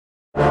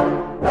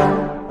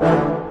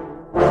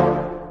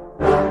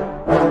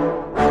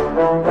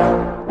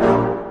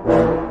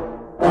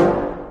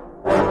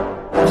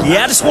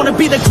Yeah, I just wanna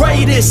be the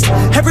greatest.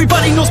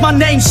 Everybody knows my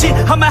name, shit.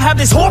 I'ma have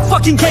this whole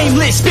fucking game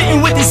list,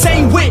 spitting with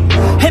insane wit,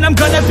 and I'm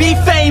gonna be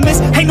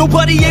famous. Ain't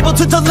nobody able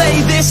to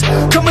delay this.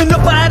 Coming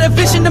up, I had a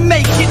vision to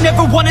make it.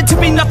 Never wanted to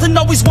be nothing,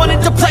 always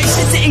wanted to play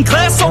shit. Sit in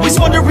class, always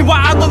wondering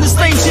why I love this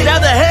lame shit. How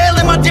the hell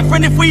am I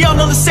different if we all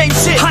know the same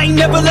shit? I ain't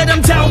never let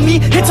them doubt me,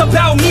 it's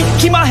about me.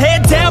 Keep my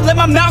head down, let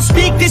my mouth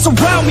speak. They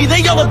surround me,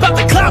 they all about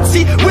the clout,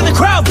 see where the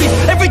crowd be.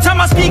 Every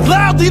time I speak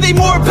loudly, they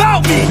more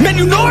about me. Man,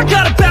 you know I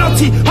got a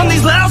bounty on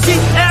these lousy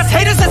ass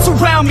haters that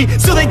surround me.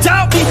 Still they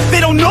doubt me, they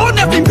don't know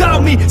nothing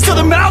about me. Still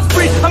their mouths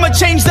free, I'ma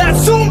change that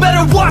soon.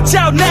 Better watch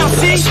out now,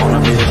 see? I just wanna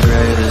be the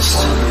greatest,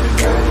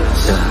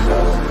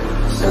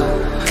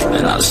 yeah.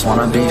 And I just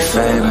wanna be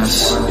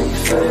famous,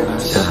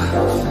 yeah.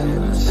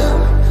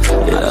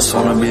 Yeah, I just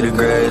wanna be the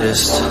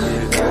greatest,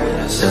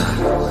 yeah.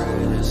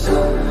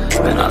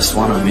 And I just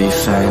wanna be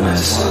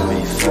famous,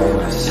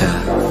 yeah.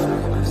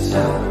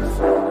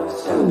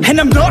 And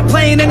I'm not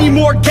playing any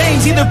more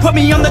games. Either put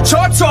me on the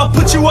charts or I'll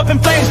put you up in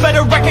flames.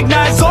 Better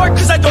recognize art,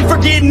 cause I don't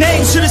forget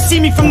names. Should've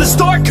seen me from the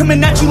start,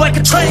 coming at you like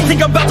a train.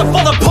 Think I'm about to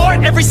fall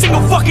apart every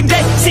single fucking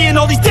day. Seeing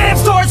all these damn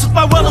stars with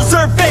my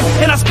well-deserved fame.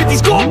 And I spit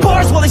these gold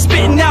bars while they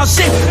spitting out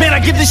shit. Man, I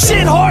give this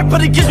shit hard,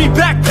 but it gives me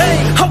back pain.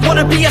 I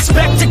wanna be a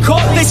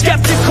spectacle, they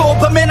skeptical.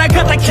 But man, I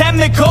got the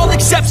chemical,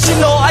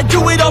 exceptional. I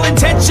do it all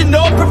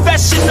intentional,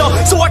 professional.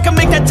 So I can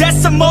make that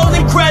decimal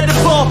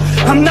incredible.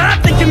 I'm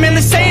not thinking, man,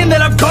 they're saying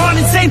that I've gone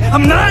insane.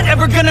 I'm not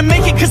ever gonna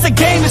make it cause the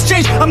game has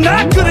changed. I'm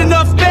not good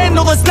enough, man,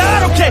 no that's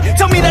not okay.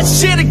 Tell me that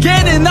shit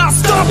again and I'll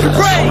stop your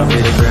brain. I just wanna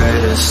be the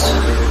greatest,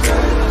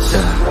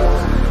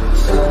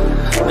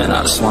 yeah. And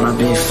I just wanna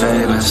be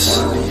famous,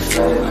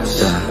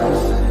 yeah.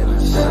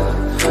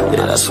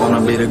 Yeah, I just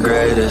wanna be the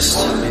greatest,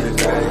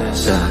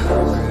 yeah.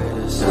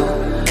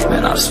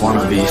 Man, I just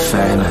wanna be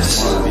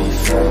famous,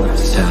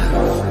 yeah.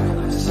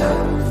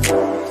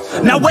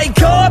 Now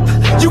wake up,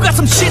 you got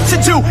some shit to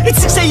do. It's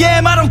 6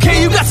 AM, I don't care,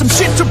 you got some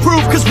shit to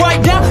prove. Cause right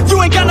now,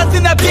 you ain't got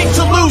nothing that big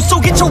to lose. So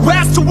get your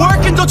ass to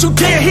work and don't you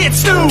dare hit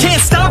snooze.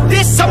 Can't stop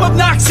this, I'm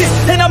obnoxious,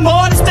 and I'm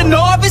honest and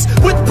novice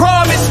with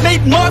promise.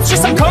 Made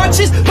monstrous, I'm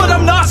conscious, but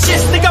I'm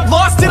nauseous. Think I've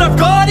lost it, I've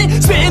got it.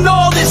 Spitting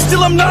all this,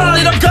 still I'm not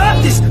it. I've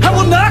got this, I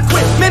will not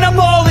quit. Man, I'm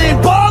all in,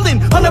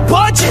 ballin', on a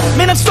budget.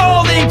 Man, I'm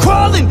stalling,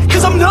 crawling,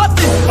 cause I'm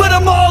nothing, but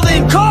I'm all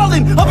in,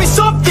 calling, I'll be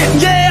something.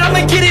 Yeah,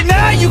 I'ma get it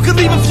now, you can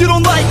leave if you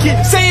don't like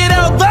it. Say it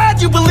out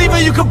loud, you believe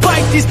it, you can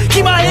bite this.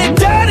 Keep my head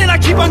down and I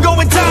keep on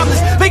going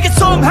timeless. Make it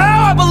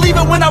somehow, I believe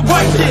it when I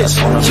write this.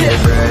 I just wanna be the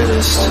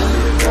greatest,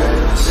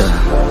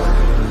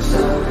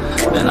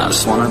 yeah. And I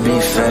just wanna be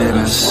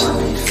famous,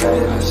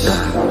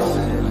 yeah.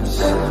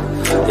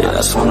 Yeah, I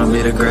just wanna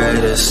be the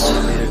greatest,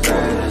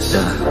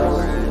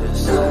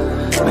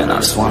 yeah. Man, I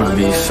just wanna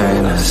be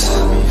famous,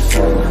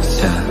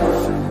 yeah.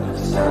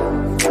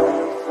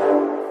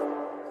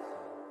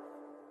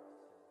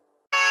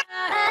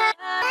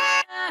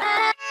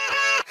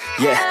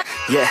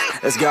 Yeah,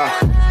 let's go.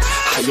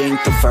 I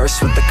ain't the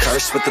first with the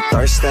curse, with the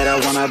thirst that I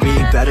wanna be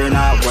better,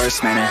 not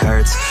worse, man it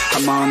hurts.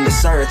 I'm on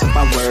this earth with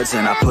my words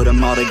and I put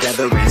them all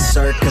together,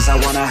 insert, cause I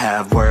wanna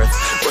have worth.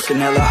 Working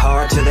hella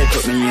hard till they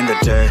put me in the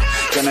dirt.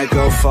 Gonna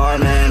go far,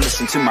 man,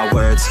 listen to my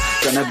words.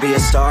 Gonna be a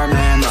star,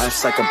 man,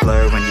 life's like a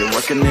blur. When you're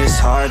working this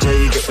hard, yeah,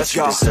 you get what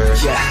you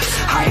deserve. Yeah,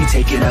 I ain't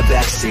taking a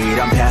backseat,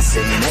 I'm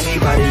passing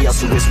anybody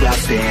else who is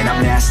rapping.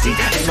 I'm nasty,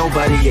 ain't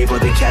nobody able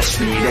to catch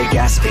me. They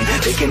gasping,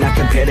 they cannot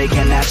compare, they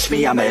can't match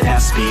me. I'm at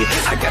half speed,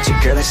 I got your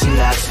girl and she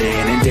laughing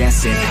and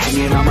dancing,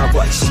 hanging on my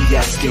butt, she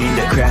asking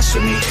to crash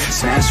with me.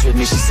 Smash with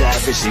me, she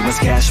savage, she wants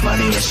cash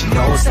money, and she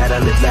knows that I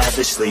live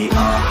lavishly.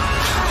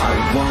 I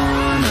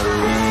wanna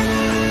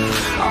live,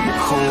 I'm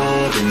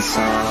cold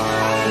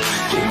inside.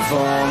 Give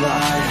all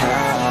I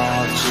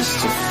have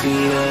just to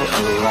feel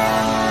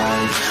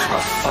alive. I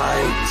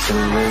fight to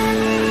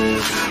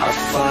live, I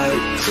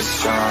fight to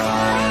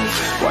strive.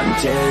 One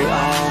day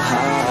I'll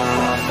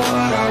have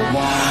what I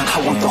want.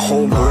 I want the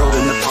whole world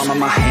in the palm of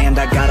my hand.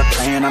 I got a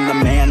plan, I'm the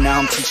man. Now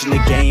I'm teaching the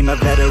game, a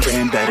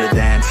veteran, better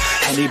than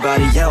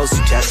anybody else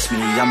who tests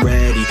me. I'm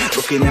ready,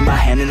 looking at my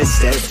hand and it's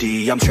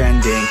steady. I'm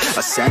trending,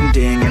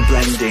 ascending and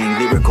blending,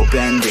 lyrical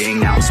bending.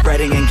 Now I'm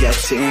spreading and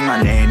getting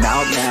my name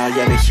out now.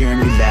 Yeah, they hearing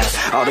me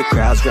laugh, all the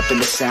crowds repping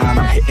the sound.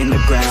 I'm hitting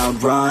the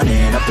ground,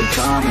 running, up and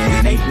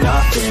coming, ain't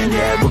nothing.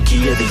 Yeah,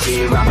 rookie of the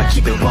year, I'ma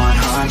keep it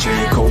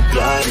 100.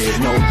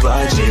 Cold-blooded, no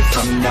budget,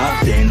 from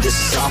nothing to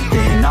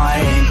something.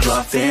 I ain't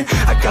bluffing,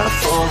 I got a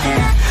full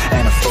hand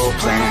and a full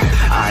plan.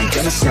 I ain't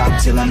gonna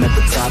stop till I'm at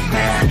the top,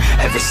 man.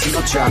 Every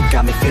single drop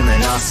got me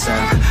feeling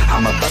awesome.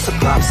 I'm about to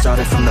pop,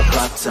 started from the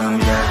bottom,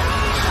 yeah.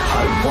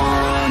 I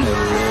wanna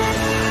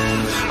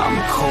live, I'm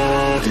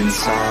cold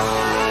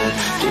inside.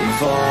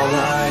 Give all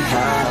I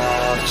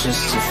have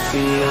just to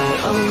feel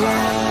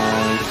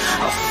alive.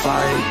 I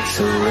fight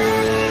to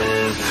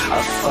live,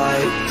 I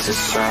fight to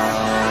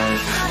strive.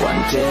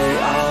 One day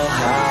I'll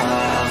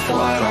have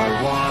what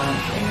I want.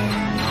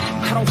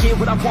 I don't get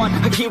what I want,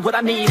 I get what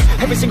I need.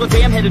 Every single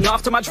day I'm heading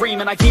off to my dream,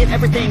 and I get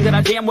everything that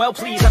I damn well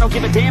please. I don't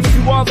give a damn if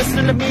you all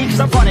listening to me, cause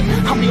I run it.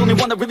 I'm the only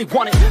one that really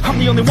want it, I'm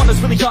the only one that's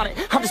really on it.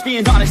 I'm just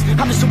being honest,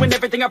 I'm just doing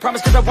everything I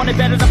promise, cause I want it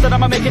bad enough that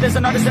I'ma make it as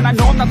an artist. And I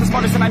know I'm not the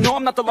smartest, and I know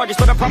I'm not the largest,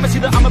 but I promise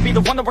you that I'ma be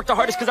the one that worked the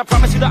hardest, cause I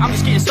promise you that I'm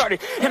just getting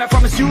started. And I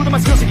promise you that my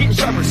skills are getting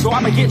sharper, so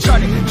I'ma get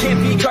charted. Can't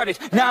be guarded,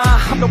 nah,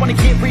 I'm the one to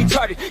get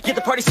retarded. Get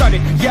the party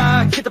started,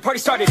 yeah, get the party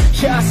started,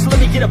 yeah, so let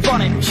me get up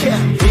on it, yeah.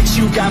 Bitch,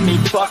 you got me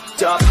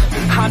fucked up,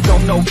 I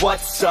don't know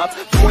what's up.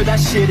 Pour that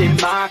shit in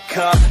my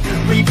cup,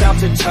 we bout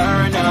to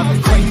turn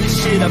up. Crank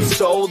this shit up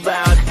so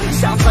loud,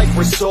 sounds like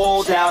we're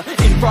sold out.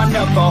 In front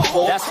of a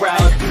whole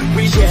crowd,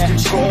 we lose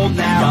control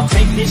now. Y'all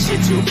take this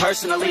shit too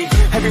personally,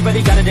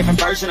 everybody got a different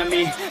version of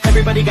me.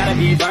 Everybody gotta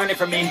be learning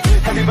from me,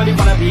 everybody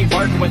wanna be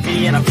working with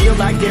me. And I feel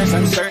like there's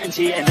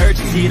uncertainty and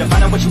urgency to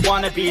find out what you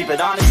wanna be.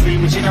 But honestly,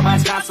 we change our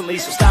minds constantly,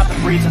 so stop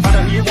and breathe to find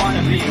out who you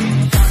wanna be.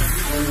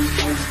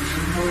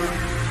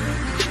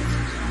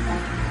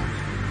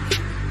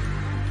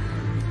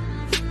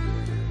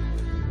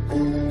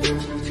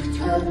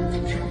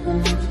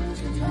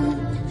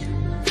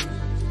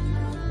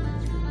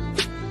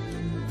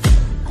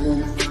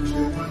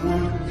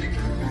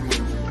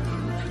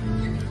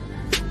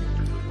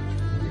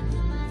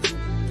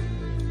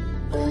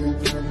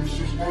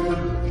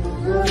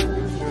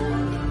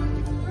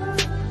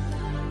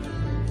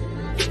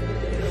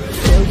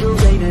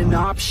 Failure ain't an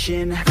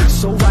option,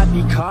 so I'd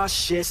be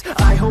cautious.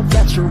 I hope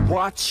that you're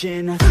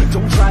watching,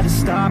 don't try to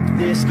stop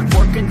this.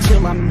 Work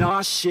until I'm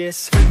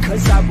nauseous,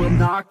 cause I will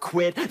not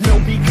quit. No,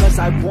 because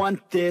I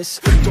want this,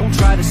 don't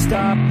try to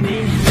stop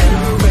me.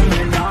 Failure ain't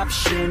an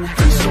option,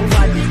 so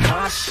I'd be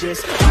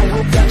cautious. I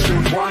hope that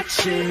you're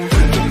watching,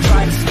 don't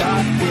try to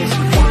stop this.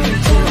 Work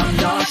until I'm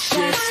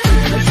nauseous,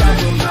 cause I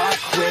will not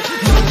quit.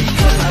 No,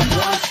 because I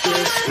want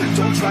this,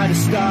 don't try to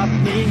stop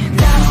me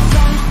now.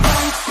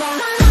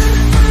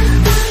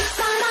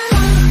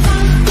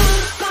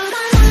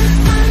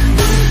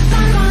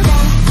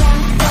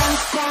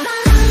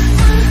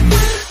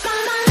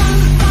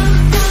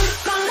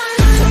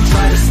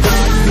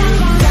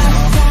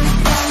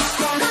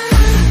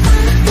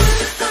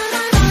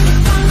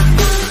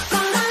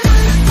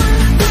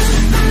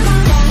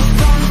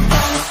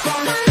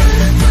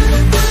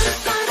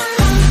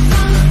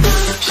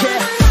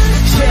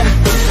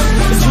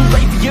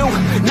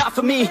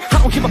 Me,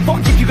 I don't give a fuck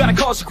if you got a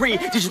college degree.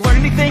 Did you learn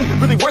anything?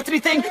 Really worth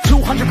anything?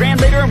 200 grand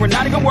later and we're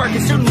not even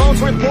working. Student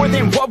loans worth more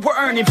than what we're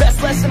earning.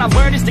 Best lesson I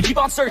learned is to keep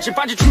on searching.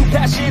 Find your true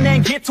passion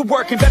and get to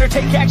work. And better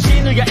take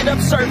action or you end up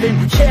serving.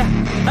 Yeah,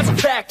 that's a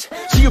fact.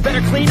 So you better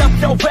clean up,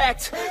 no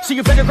act. So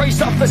you better raise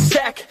yourself a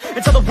sack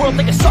and tell the world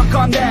they can suck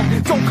on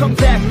that. Don't come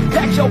back,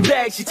 pack your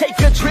bags. You take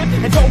a trip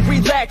and don't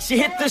relax. You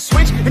hit the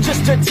switch and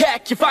just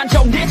attack. You find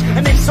your niche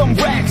and make some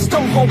racks.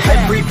 Don't hold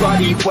back.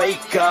 Everybody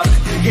wake up,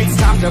 it's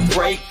time to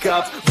break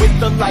up with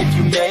the life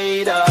you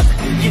made up.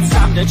 It's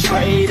time to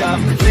trade up,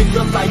 live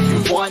the life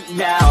you want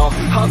now,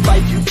 a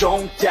life you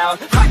don't doubt.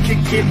 I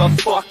could give a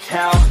fuck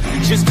how,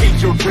 just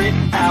get your grit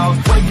out.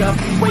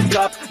 Wake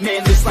up,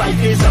 man, this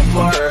life is a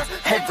blur.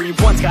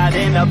 Everyone's got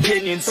an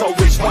opinion, so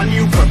which one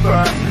you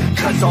prefer?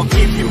 Cause I'll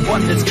give you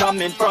one that's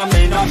coming from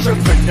an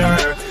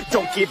entrepreneur.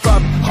 Don't give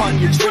up on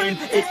your dream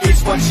if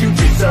it's what you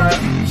deserve.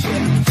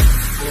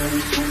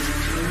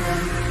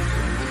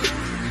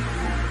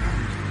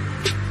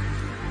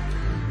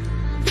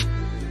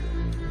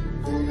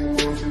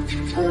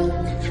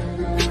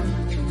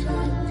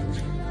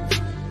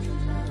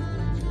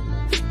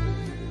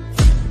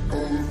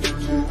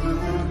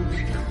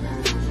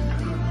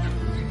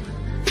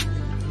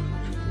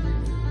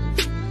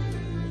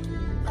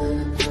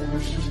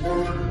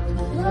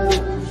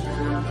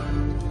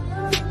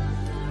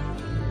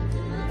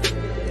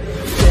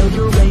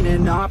 Failure ain't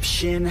an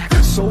option,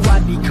 so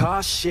I'd be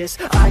cautious.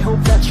 I hope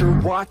that you're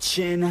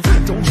watching,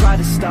 don't try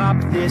to stop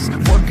this.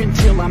 Work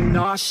until I'm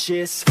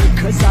nauseous,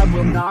 cause I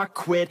will not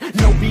quit.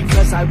 No,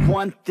 because I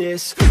want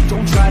this,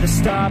 don't try to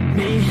stop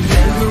me.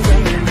 Failure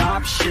ain't an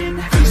option,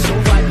 so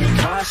I'd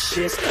be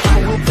cautious.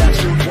 I hope that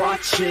you're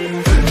watching,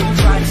 don't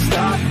try to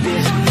stop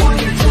this.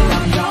 Work until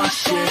I'm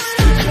nauseous,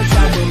 cause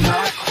I will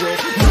not quit.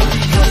 No,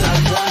 because I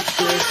want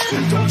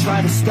this, don't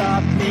try to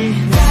stop me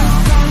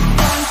now.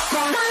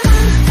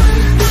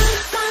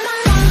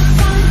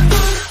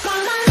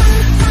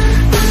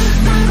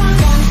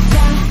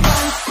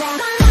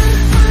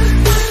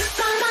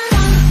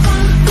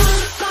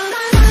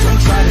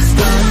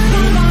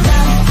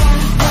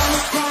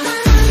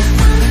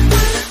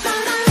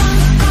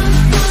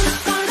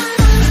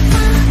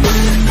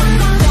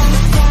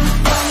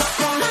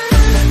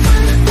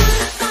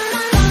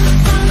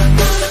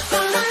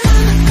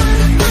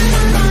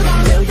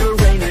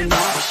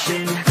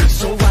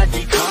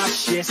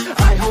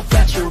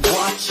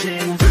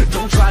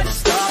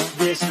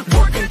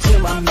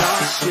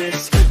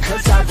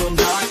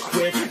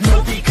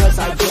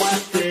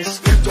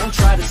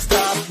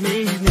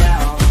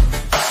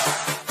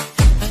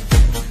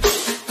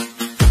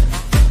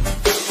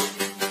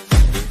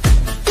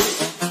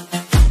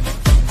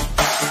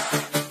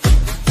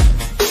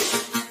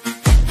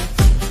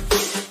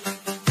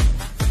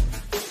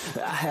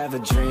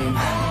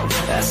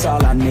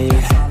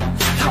 need.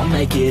 I'll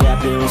make it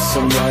happen with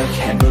some work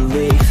and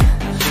belief.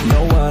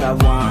 Know what I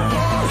want,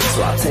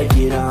 so I'll take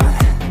it on.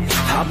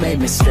 I've made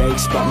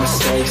mistakes, but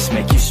mistakes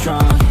make you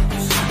strong.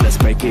 Let's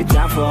break it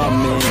down for a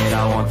minute.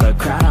 I want the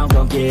crown, I'm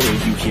gon' get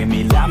it. You hear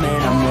me loud,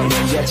 man, I'm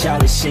winning. Yeah,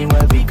 Charlie Sheen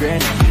will be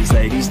grinning. These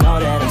ladies know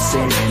that I'm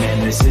sinning,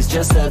 and this is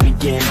just the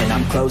beginning.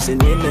 I'm closing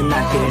in the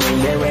night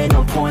inning. There ain't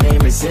no point in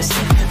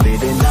resisting.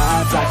 Living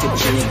life like a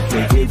dream,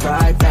 live it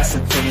right, that's the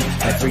thing.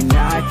 Every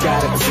night,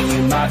 got a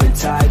team, I've been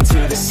tied to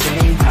the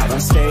scene. Out on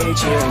stage,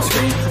 hear them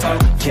scream,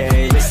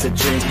 okay, it's a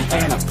dream.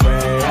 And I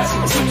pray as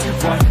a team,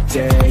 one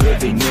day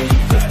it'll be me.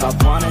 If I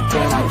want it,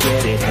 then I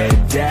get it.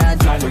 Head down,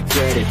 don't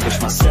regret it.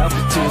 Push myself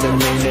to the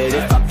limit.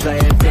 If I play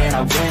it, then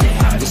I win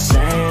it. I'm just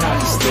saying, I'm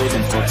just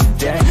living for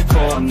today,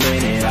 for a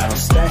minute. I don't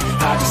stay,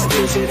 I just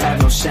visit, have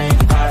no shame,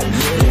 I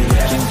admit it.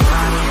 Looking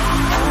right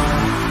on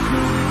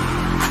me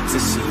to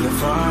see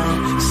if I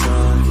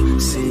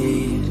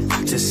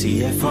succeed, to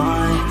see if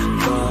I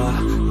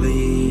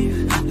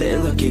believe. They're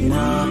looking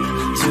up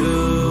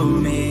to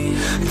me.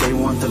 They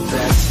want the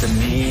best of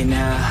me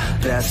now,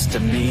 best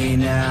of me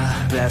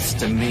now,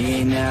 best of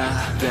me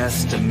now,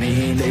 best of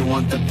me. They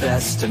want the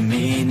best of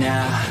me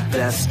now,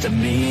 best of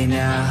me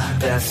now,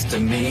 best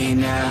of me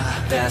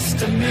now,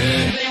 best of me.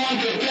 They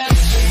want the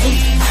best of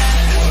me now.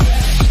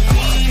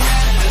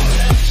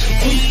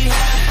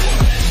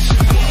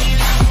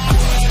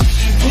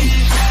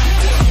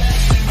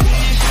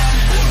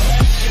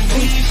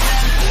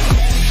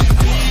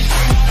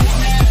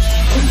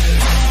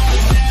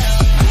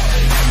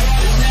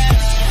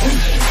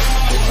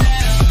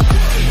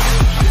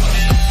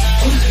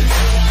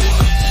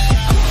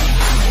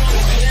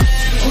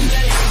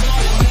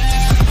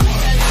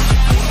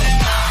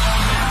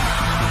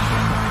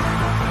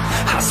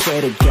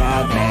 Swear to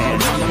God,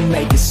 man, I'ma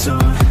make it soon.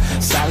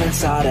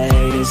 Silence all the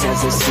haters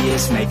as they see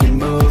us making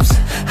moves.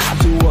 I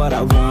do what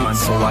I want,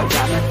 so I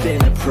got nothing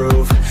to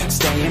prove.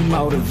 Staying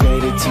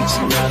motivated,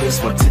 teaching others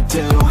what to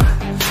do.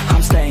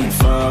 I'm staying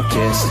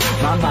focused,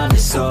 my mind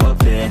is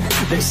open.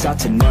 They start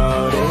to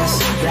notice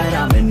that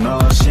I'm in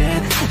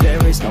motion.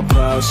 There is no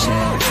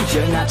potion,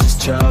 you're not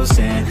just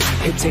chosen.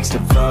 It takes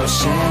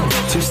devotion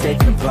to stay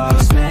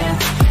composed, man.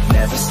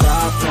 Never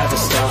stop,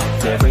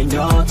 there ain't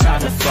no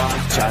time to fall.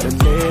 Try to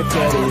live,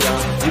 get it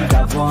all. You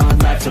got one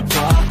life to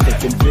blow.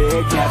 Thinking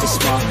big, never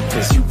small,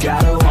 cause you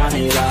gotta want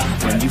it all.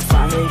 When you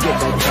finally get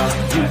that call,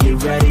 you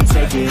get ready,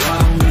 take it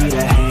on. Need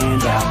a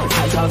hand out,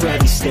 I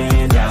already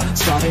stand out.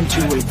 Starting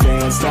to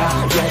advance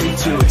now, ready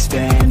to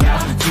expand now.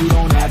 You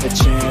don't have a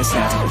chance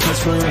now,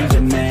 cause we're in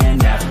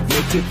demand now.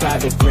 Make it by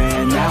the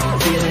grand now,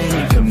 feeling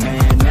in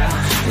command now.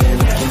 They're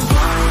looking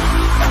right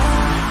at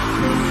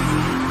me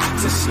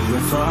to see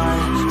if I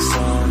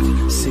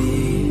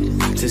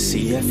succeed, to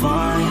see if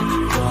I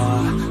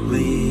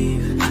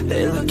believe.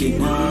 They're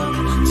looking up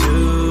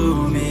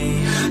to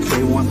me.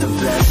 They want the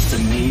best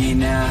of me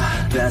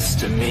now,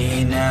 best of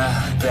me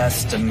now,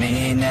 best of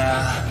me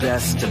now,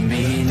 best of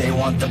me. They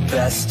want the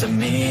best of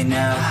me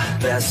now,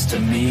 best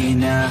of me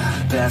now,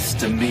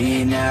 best of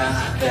me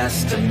now,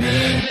 best of me.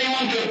 They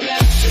want the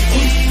best of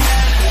me now.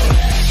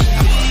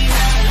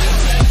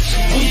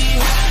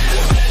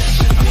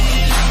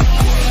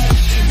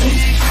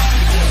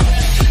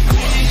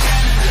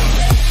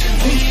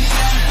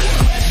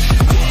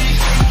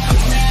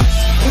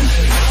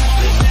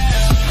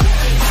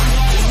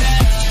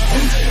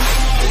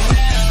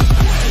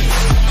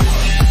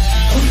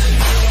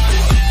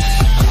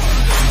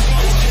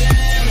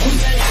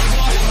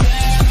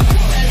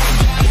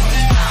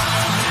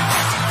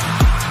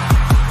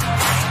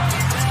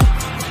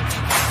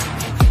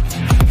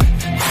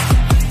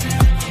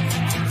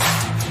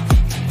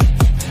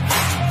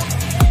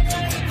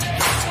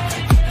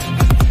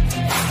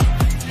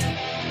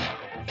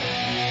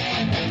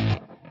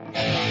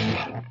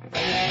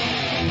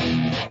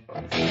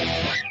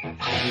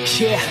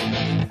 Yeah,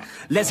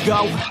 let's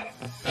go.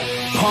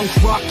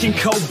 Punk rock and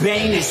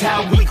Cobain is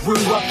how we grew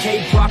up.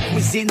 K-rock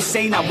was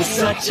insane, I was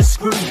such a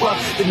screw up.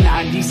 The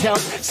 90s held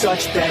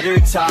such better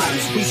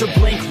times. Weezer,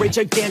 Blink, Rage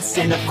Against,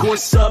 and of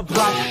course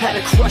Sublime. Had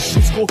a crush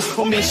in school,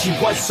 oh man she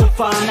was so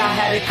fine. I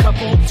had a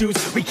couple of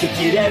dudes, we kick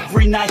it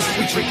every night.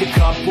 We drink a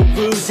couple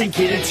brews and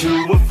get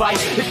into a fight.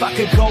 If I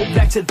could go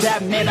back to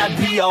that, man, I'd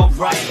be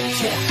alright.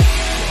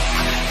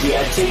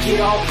 Yeah, I'd take it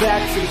all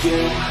back for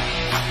you.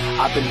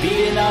 I've been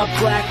beating up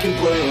black and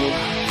blue.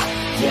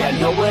 Yeah, I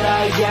know what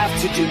I have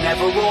to do.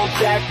 Never roll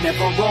back,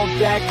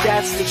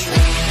 that's the truth.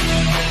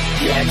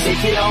 Yeah,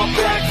 take it all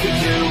back for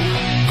you.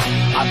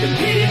 I've been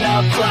beating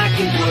up black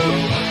and blue.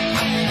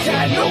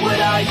 Yeah, I know what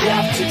I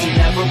have to do.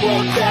 Never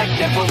roll back,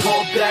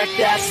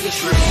 that's the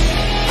truth.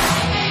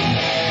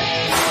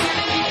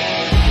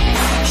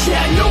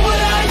 Yeah, I know what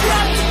I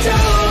have to do.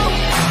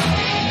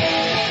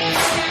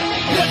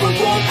 Never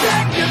roll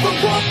back,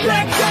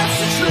 that's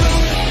the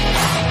truth.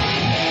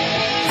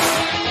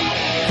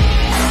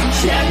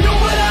 Yeah, I know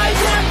what I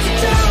have to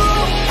do.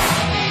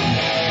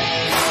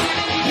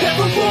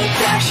 Never roll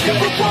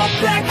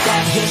back,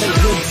 that's the truth.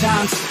 The good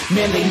times,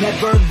 Man, they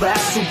never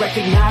last, so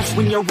recognize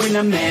when you're in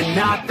a man,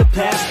 not the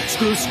past.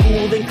 Screw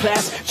school and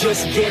class,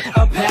 just get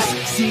a pass.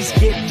 C's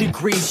get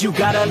degrees, you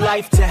got a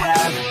life to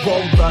have.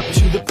 Roll up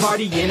to the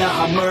party in a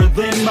Hummer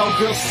limo.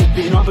 Girls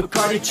sipping on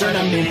Bacardi, turn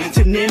them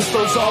into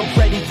nymphos.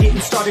 Already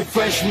getting started,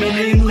 freshmen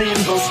in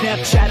limbo.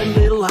 Snapchat a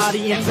little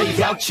hottie and play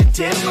out your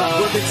demo.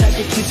 We're the type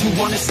of kids who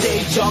wanna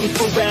stay young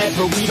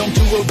forever. We don't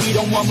do what we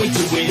don't want, we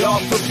do it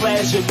all for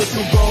pleasure.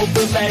 Liquor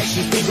over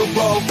lashes, bigger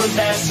over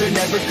lesser.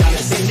 Never gonna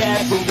say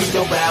never, we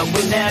go out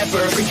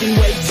whenever. Drinking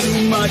way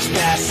too much,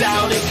 pass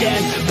out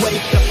again.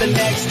 Wake up the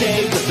next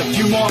day with a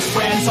few more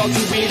friends. I'll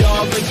do it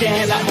all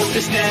again, I hope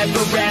this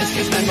never ends.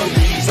 Cause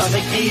memories are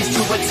the keys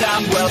to a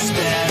time well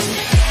spent.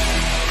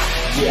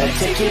 Yeah,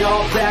 take it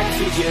all back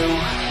for you.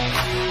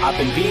 I've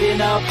been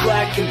beating up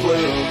black and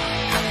blue.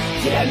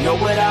 Yeah, I know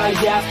what I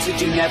have to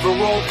do. Never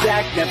roll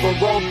back,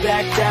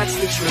 that's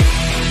the truth.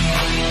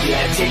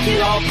 Yeah, take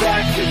it all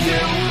back for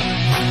you.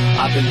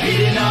 I've been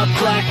beating up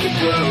black and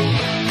blue.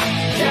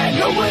 Yeah, I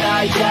know what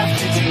I have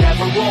to do.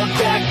 Never roll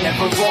back,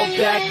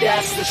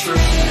 that's the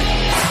truth.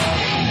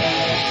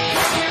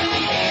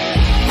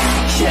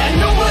 Yeah, I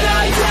know what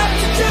I have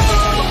to do.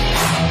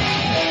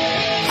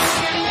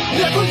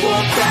 Never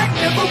roll back,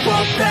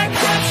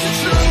 that's the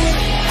truth.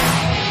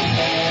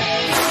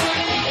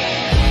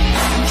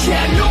 Yeah,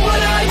 I know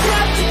what I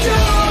have to do.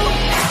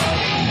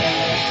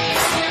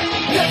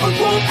 Never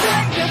roll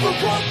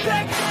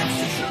back, that's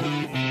the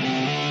truth.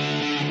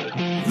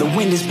 The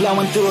wind is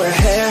blowing through her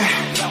hair.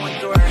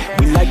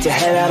 We like to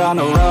head out on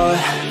the road.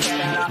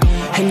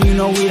 And you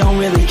know we don't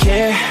really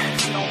care,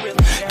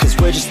 cause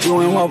we're just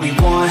doing what we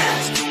want.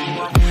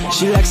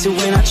 She likes it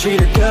when I treat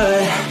her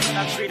good.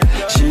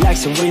 She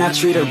likes it when I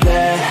treat her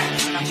bad.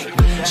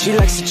 She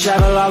likes to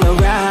travel all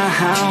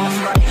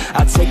around.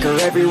 I take her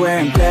everywhere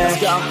and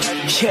back.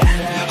 Yeah,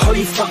 oh,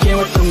 you fucking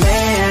with the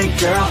man,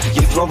 girl.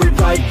 You throw it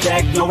right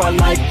back, no, I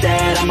like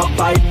that. I'ma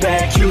bite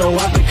back, you know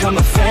I've become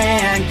a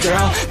fan,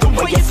 girl. The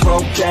way you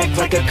throw back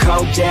like a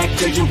Kodak,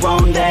 girl, you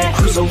own that.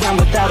 Cruise around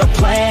without a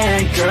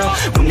plan, girl.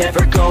 We'll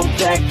never go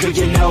back, girl,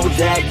 you know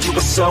that. You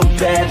were so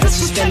bad, let's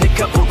just spend a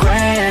couple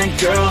grand,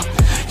 girl.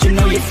 You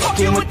know you're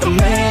fucking with the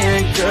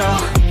man, girl.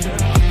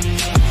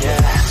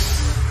 Yeah.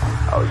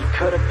 Oh, you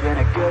could've been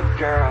a good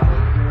girl,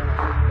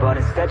 but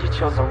instead you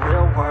chose a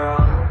real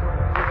world.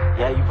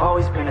 Yeah, you've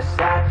always been a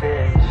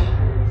savage.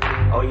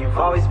 Oh, you've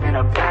always been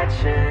a bad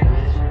chick.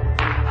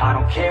 I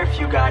don't care if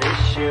you got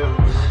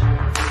issues.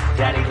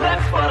 Daddy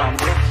left, but I'm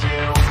with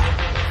you.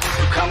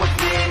 You come with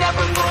me,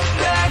 never look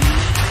back.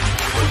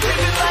 We're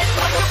living life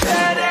like a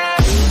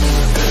badass.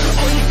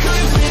 Oh, you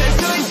could've been a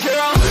good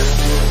girl,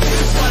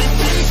 but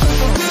instead you chose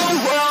a real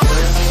world.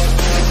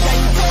 Yeah,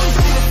 you've always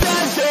been a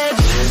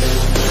savage.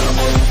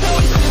 Oh, you've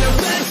always been a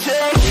bad chick. I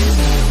don't care if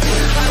you got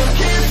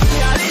issues.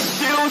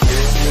 Daddy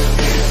left, but I'm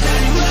with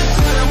you.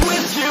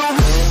 So come with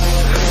me,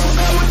 never look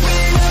back.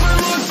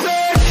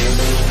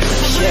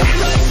 Yeah.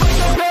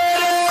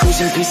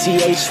 Cruising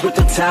PCH with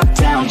the top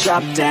down,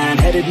 drop down.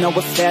 Headed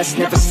nowhere fast,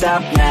 never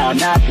stop now,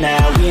 not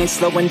now. We ain't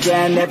slowing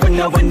down, never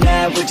knowing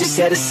now. We're just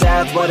headed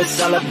south, what it's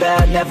all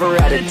about, never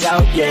out of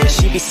doubt, yeah.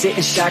 She be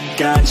sitting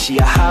shotgun, she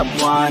a hot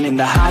one. In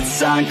the hot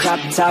sun, crop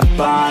top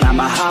on,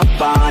 I'ma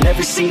hop on.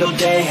 Every single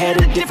day,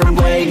 head a different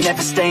way.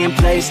 Never stay in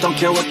place, don't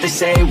care what they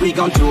say, we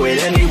gon' do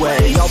it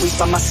anyway. Always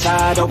by my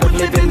side, oh, we're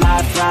living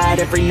life right.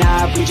 Every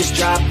night, we just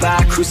drive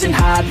by, cruising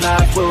high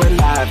life. We're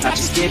alive, not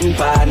just getting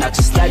by, not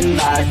just letting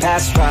life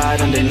pass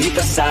right underneath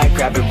the side,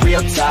 grab it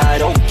real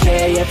tight.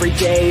 Okay, every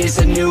day is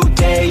a new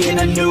day in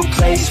a new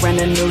place. Rent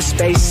a new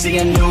space, see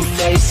a new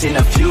face in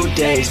a few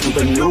days. Move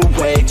a new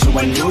way to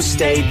a new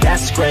state,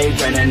 that's great.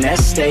 Rent an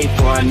estate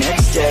for our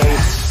next day.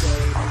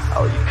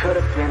 Oh, you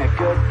could've been a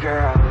good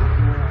girl,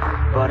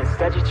 but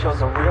instead you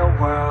chose a real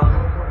world.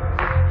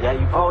 Yeah,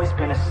 you've always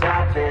been a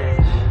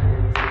savage.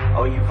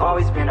 Oh, you've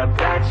always been a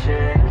bad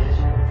chick.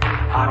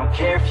 I don't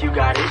care if you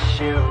got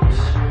issues.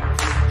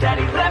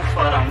 Daddy left,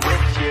 but I'm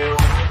with you.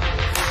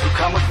 You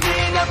come with me,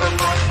 never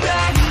look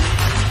back.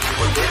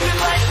 We're living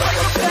life like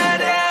a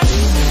badass.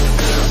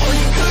 Oh,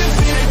 you could've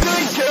been a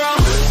good girl,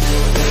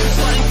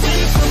 but instead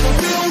you chose a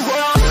real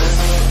world.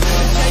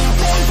 Yeah,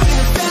 you've always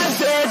been a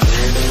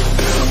savage. Oh,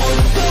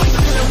 you've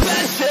always been a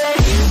bad chick. I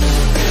don't care if you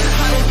got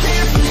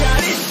issues.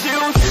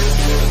 Daddy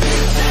left, but I'm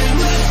with you.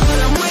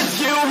 So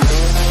come with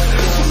me, never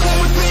look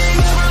back.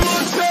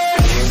 We're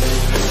living life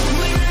like a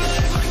badass.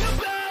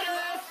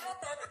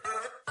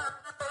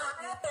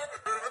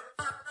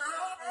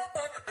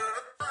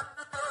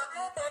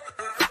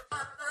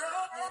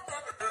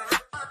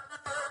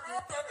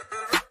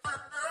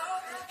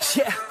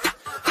 Yeah,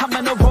 I'm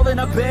in a rolling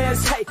up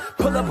bands, hey.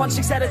 Pull up on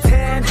 6 out of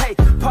 10, hey.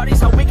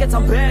 Parties on weekends,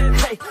 I'm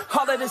bent, hey.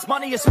 All of this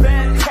money is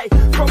spent, hey.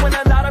 Throwing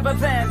a lot of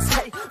events,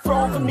 hey.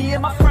 Throwing for me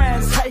and my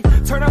friends, hey.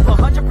 Turn up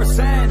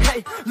 100%,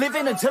 hey.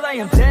 Living until I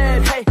am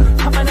dead, hey.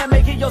 I'm gonna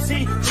make it, you'll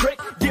see. Trick,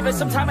 give it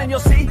some time and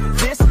you'll see.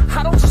 This,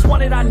 I don't just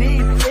want it, I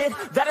need it.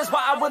 That is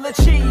why I will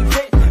achieve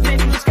it. Man,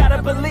 you just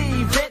gotta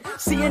believe it.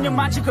 See in your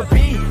mind you could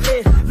be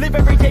it. Live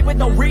every day with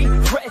no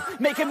regret.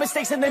 Making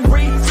mistakes and then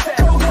reset.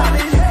 Go on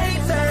and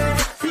hate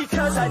it, because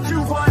because I do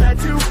what I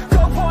do.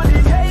 Go on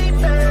and hate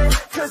me,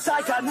 cause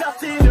I got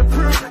nothing to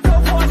prove. Go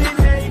on and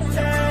hate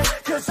me,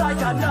 cause I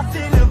got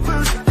nothing to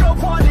lose. Go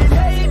on and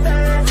hate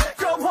me,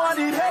 go on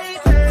and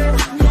hate me.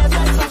 Yeah,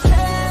 that's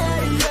okay,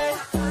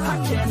 yeah. I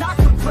cannot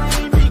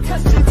complain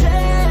because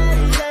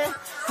today, yeah,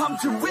 I'm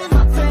doing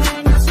my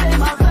thing, I stay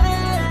my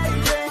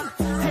lane,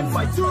 yeah, and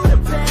fight through the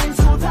pain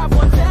so that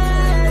one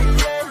day,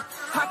 yeah,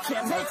 I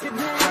can't make it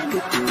name. I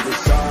could do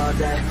this all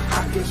day,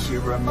 I could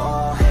hear them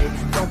all hate.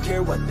 Don't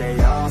care what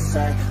they all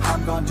say,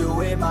 I'm gonna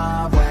do it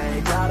my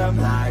way. Got them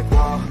like,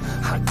 whoa,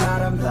 I got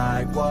them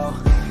like, whoa.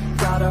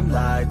 Got them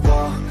like,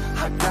 whoa,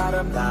 I got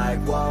them like,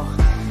 whoa.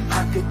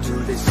 I could do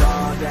this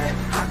all day,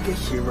 I could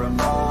hear them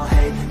all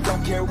hate.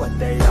 Don't care what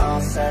they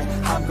all say,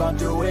 I'm gonna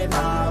do it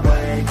my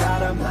way. Got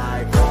them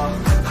like, whoa,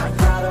 I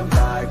got them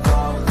like,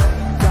 whoa.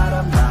 Got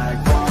them like,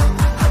 whoa,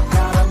 I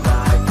got them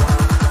like, whoa.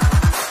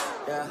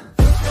 Yeah.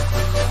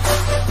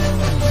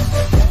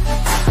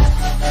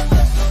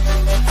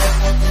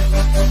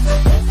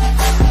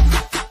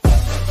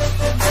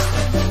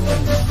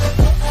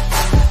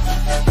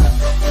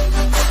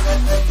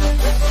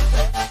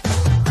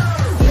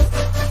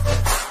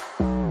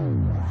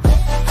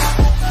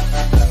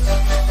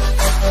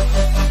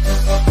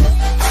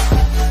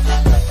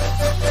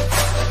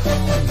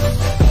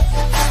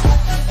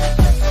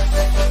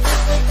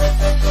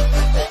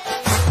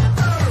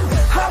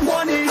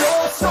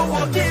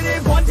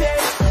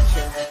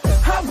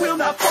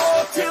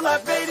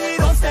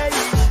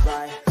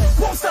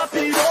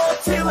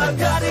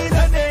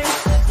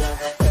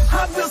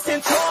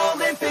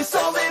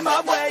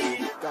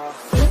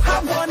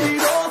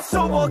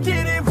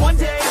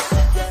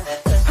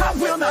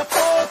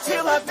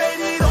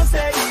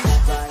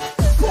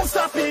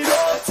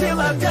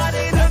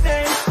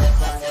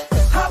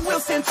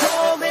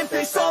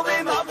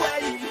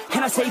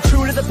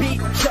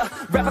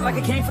 Rapping like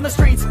I came from the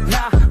streets,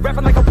 nah.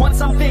 Rapping like I want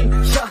something,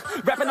 yeah.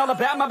 Rapping all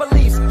about my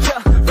beliefs,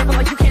 yeah. Rapping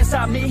like you can't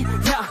stop me,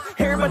 nah.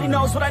 Everybody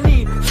knows what I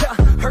need, yeah.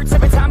 Hurts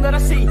every time that I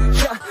see,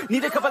 yeah.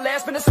 Need a couple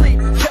last minutes sleep,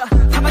 yeah.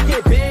 I'ma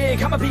get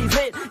big, I'ma be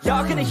lit.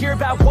 Y'all gonna hear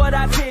about what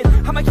I did.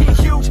 I'ma get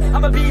huge,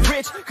 I'ma be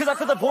rich. Cause I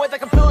feel the void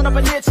like I'm filling up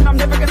a niche. And I'm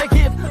never gonna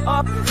give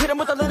up. Hit 'em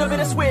with a little bit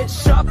of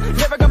switch up.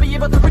 Never gonna be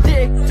able to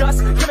predict us.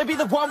 Gonna be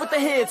the one with the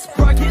hits,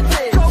 bro, I get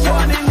lit. Go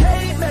on and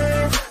hate me,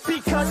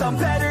 because I'm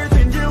better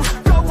than you.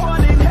 Go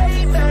on and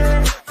hate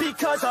me,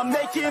 because I'm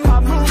making my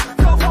move.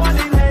 Go on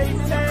and hate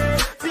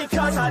me,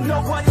 because I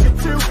know what to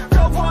do.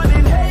 Go on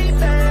and hate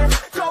me,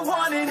 go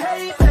on and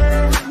hate me.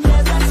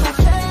 Yeah, that's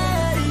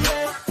okay,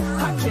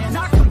 yeah. I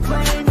cannot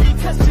complain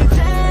because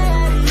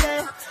today,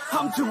 yeah,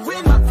 I'm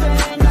doing my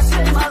thing, I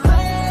stay my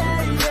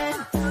lane,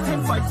 yeah,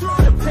 and fight through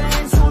the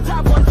pain so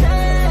that one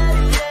day,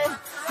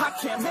 yeah, I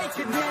can't make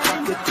it name. I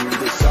could do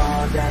this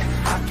all day,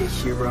 I could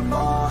hear them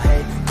all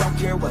hate. Don't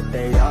care what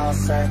they all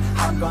say,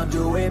 I'm gonna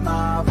do it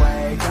my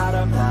way. Got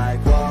them like,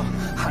 whoa,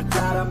 I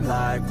got them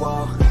like,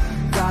 whoa.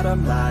 Got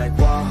them like,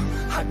 whoa,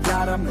 I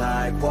got them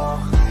like, whoa.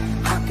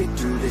 I could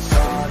do this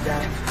all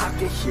day, I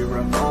could hear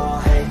them all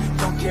hate.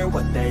 Don't care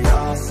what they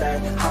all say,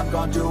 I'm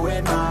gonna do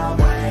it my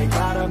way.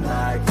 Got them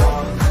like,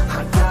 whoa,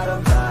 I got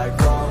them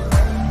like, whoa.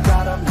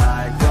 Got them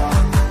like, whoa,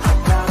 I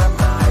got them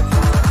like,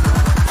 whoa.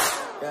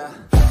 Yeah.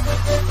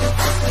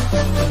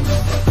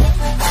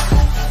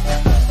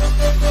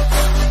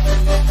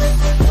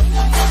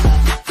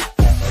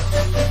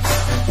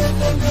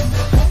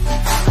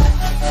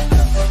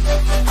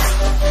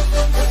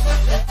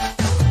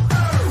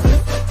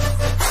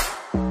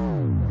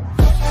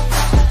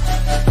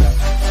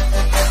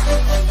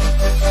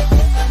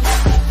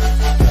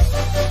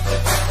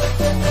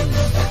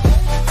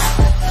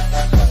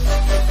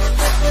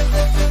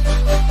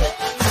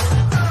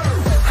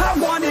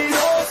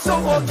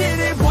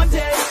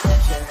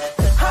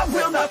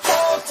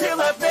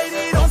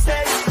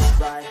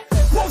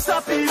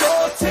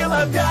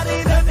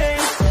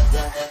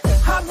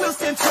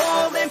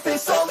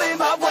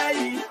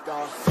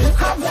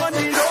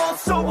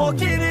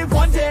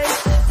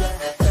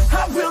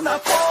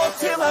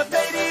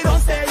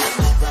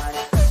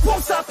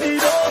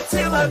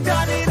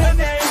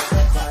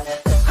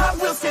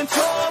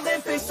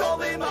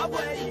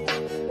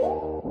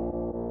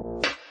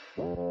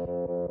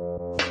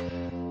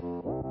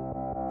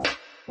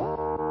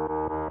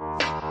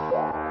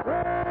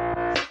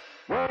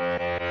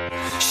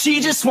 She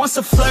just wants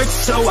to flirt,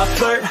 so I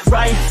flirt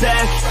right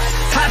back.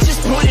 I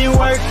just put in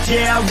work,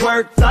 yeah, I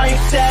work like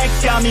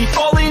that. Got me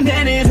falling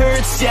and it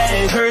hurts, yeah,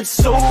 it hurts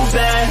so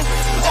bad.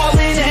 All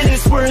in and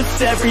it's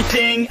worth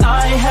everything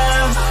I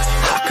have.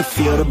 I could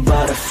feel the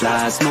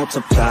butterflies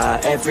multiply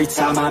every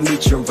time I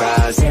meet your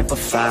eyes.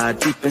 Amplify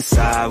deep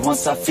inside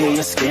once I feel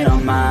your skin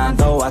on mine.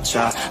 Though I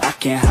try, I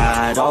can't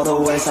hide all the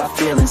ways I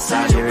feel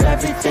inside. You're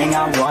everything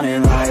I want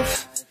in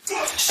life.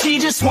 She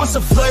just wants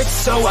to flirt,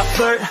 so I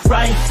flirt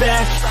right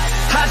back.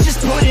 I just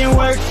put in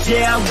work,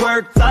 yeah, I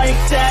work like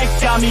that.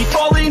 Got me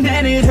falling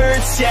and it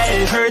hurts, yeah,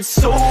 it hurts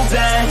so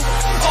bad.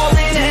 All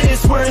in and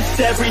it's worth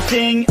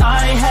everything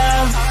I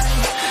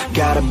have.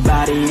 Got a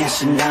body and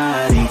she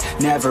naughty,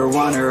 never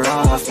want her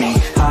off me.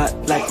 Hot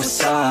like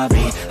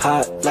wasabi,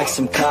 hot like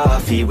some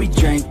coffee. We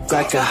drink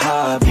like a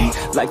hobby,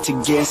 like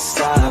to get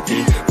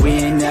sloppy. We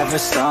ain't never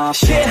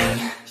stopping.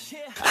 Yeah.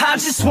 I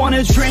just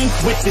wanna drink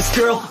with this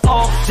girl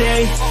all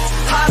day.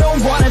 I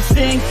don't wanna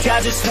think,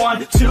 I just want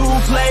to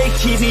play.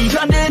 Keep me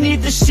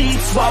underneath the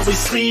sheets while we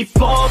sleep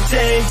all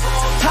day.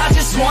 I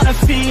just wanna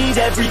feed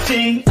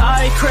everything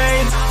I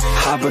crave.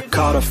 I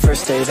recall the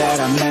first day that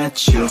I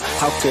met you.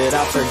 How could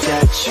I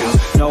forget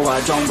you? No, I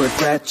don't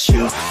regret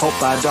you.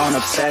 Hope I don't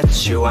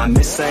upset you. I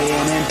miss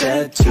laying in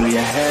bed too.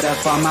 Your head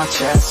up on my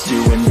chest,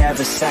 you were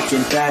never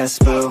second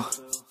best, boo.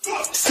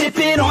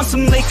 Sipping on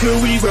some liquor,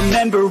 we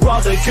remember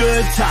all the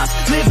good times.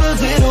 Live a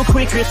little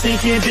quicker,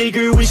 thinking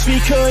bigger, wish we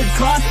could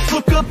climb.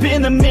 Look up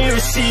in the mirror,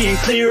 seeing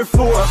clearer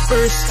for our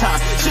first time.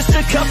 Just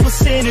a couple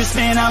sinners,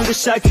 man, I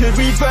wish I could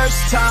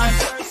reverse time.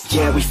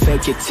 Yeah, we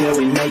fake it till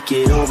we make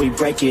it, or we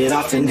break it.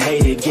 Often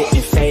hated,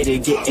 getting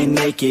faded, getting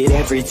naked.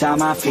 Every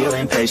time I feel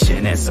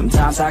impatient, and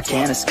sometimes I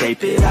can't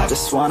escape it. I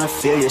just wanna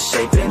feel you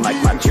shaping,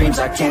 like my dreams,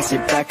 I can't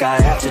sit back,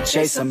 I have to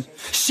chase them.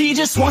 She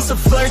just wants to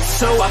flirt,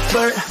 so I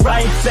flirt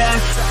right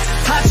back.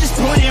 I just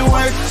put in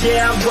work,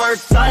 yeah, I work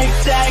like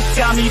that.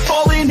 Got me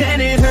falling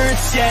and it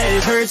hurts, yeah,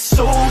 it hurts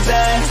so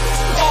bad.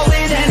 All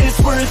in and it's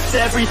worth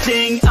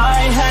everything I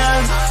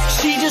have.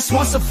 She just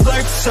wants to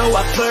flirt, so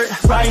I flirt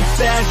right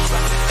back.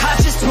 I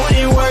just put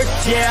in work,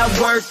 yeah,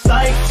 I work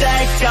like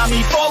that. Got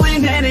me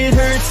falling and it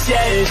hurts,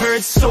 yeah, it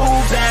hurts so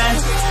bad.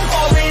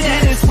 All in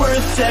and it's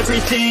worth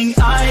everything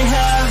I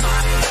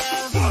have.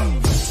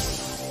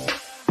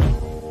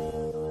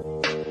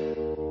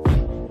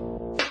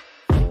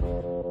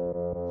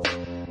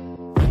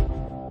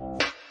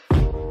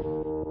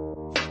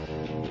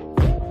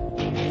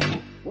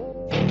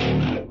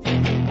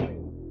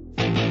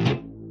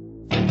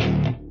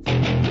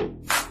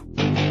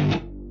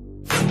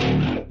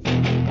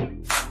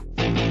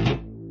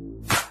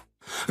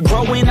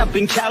 Growing up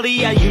in Cali,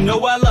 yeah, you know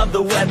I love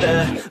the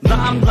weather.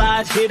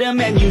 Limelight hit 'em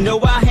and you know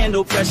I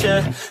handle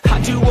pressure. I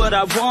do what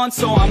I want,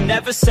 so I'm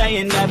never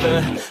saying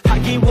never. I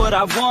get what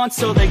I want,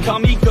 so they call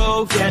me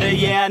go-getter.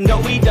 Yeah, I know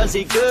he does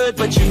it good,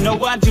 but you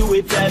know I do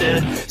it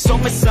better. So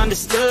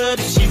misunderstood,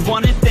 if she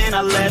wanted then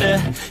I let her.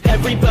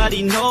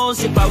 Everybody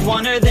knows if I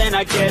want her then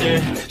I get her.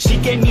 She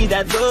gave me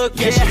that look,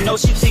 yeah, she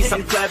knows she thinks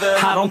I'm clever.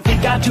 I don't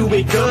think I do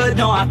it good,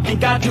 no, I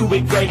think I do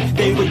it great.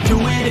 They would do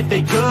it if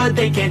they could,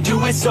 they can't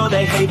do it so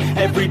they hate.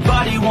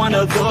 Everybody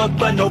wanna look,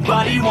 but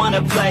nobody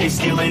wanna play.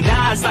 Stealing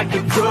eyes like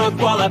a crook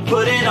while I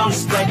put it on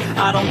display.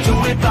 I don't do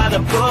it by the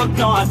book,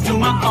 no, I do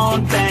my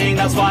own thing.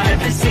 That's why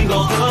every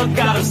single hook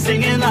got them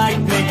singing like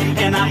me.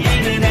 And I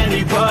ain't in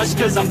any rush,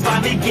 cause I'm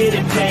finally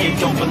getting paid.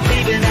 Don't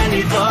believe in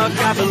any luck,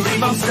 I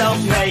believe I'm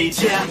self-made,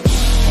 yeah.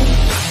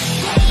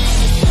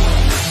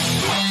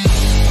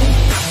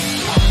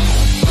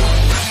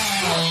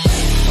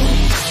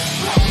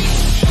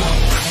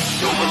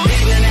 Don't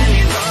believe in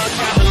any luck,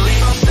 I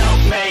believe I'm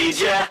self-made,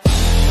 yeah.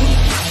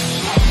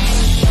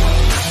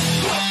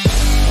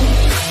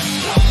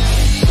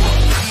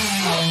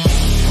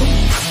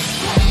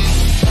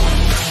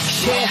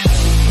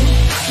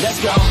 Let's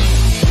go.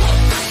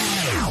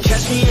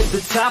 Catch me at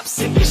the top,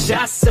 sipping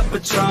shots of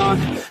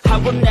Patron. I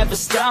will never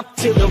stop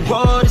till the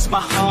road is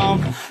my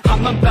home.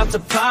 I'm about to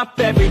pop,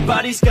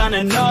 everybody's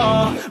gonna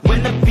know.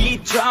 When the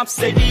beat drops,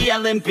 they be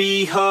yelling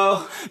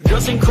B-ho.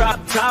 Girls in crop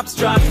tops,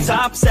 drop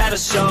tops at our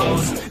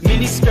shows.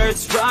 Mini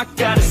skirts rock,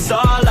 got us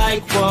all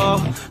like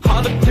whoa.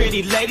 All the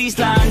pretty ladies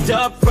lined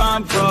up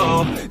front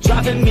row.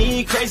 Driving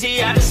me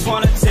crazy, I just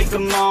wanna take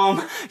them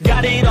home.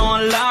 Got it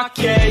on lock,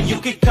 yeah, you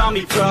could call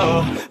me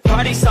pro.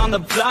 Parties on the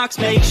blocks,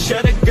 make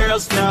sure the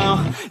girls know.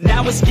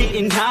 Now it's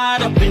getting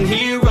hot up in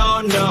here,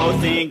 oh no.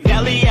 Think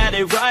Nelly had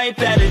it right,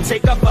 better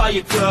take off all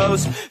your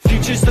clothes.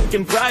 Future's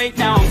looking bright,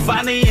 now I'm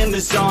finally in the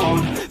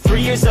zone.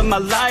 3 years of my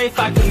life,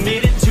 I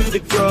committed to the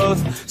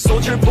growth.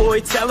 Soldier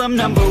boy, tell him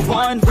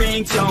 #1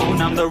 ringtone.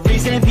 I'm the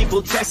reason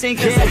people texting,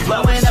 cause they're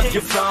blowing up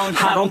your phone.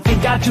 I don't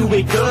think I do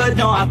it good,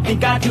 no, I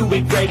think I do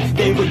it great.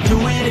 They would do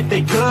it if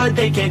they could,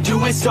 they can't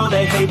do it so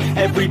they hate.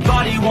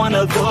 Everybody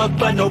wanna look,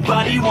 but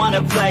nobody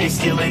wanna play.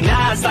 Stealing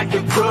eyes like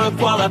a crook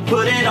while I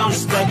put it on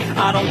display.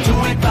 I don't do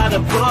it by the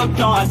book,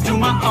 no, I do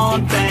my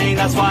own thing.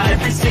 That's why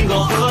every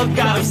single hook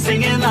got them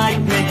singing like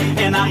me.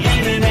 And I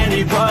ain't in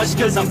any rush,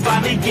 cause I'm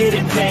finally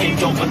getting paid.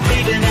 Don't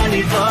believe in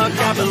any luck,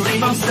 I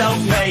believe I'm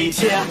self-made,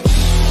 yeah.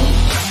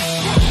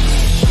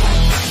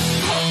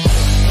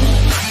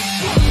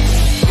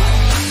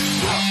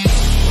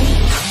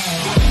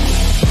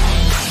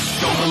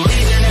 Don't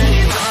believe in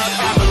any luck,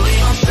 I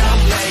believe I'm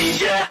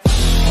self-made, yeah.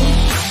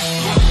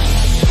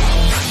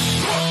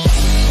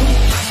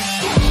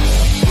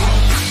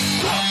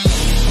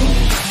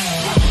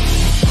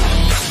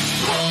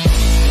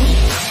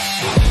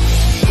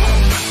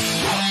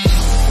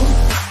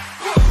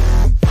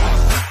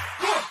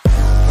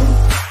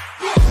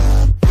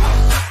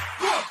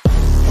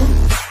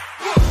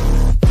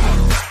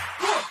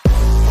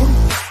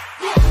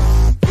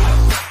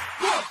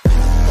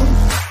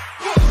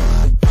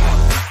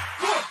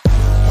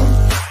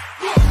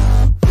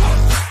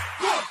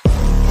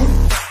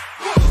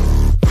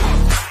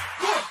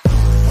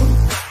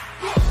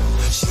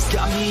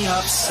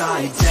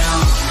 upside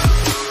down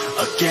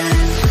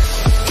again.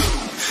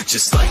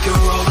 Just like a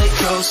roller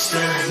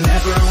coaster,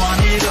 never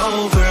want it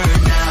over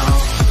now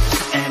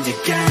and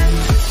again.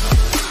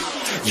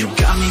 You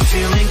got me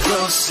feeling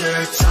closer,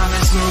 time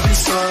is moving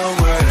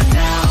slower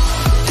now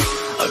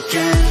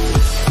again.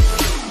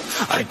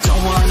 I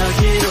don't wanna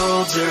get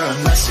older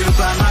unless you're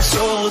by my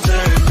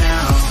shoulder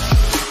now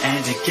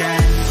and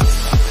again.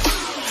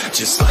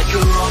 Just like a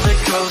roller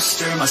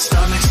coaster, my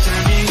stomach's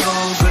turning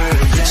over,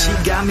 yeah. She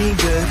got me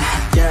good,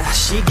 yeah,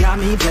 she got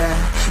me bad,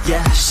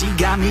 yeah, she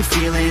got me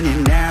feeling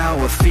it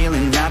now, a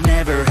feeling I've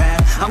never had.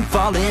 I'm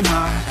falling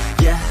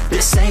hard, yeah,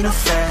 this ain't a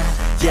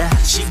fad, yeah,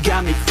 she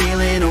got me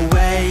feeling a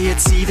way,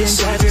 it's even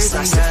better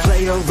than that. To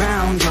play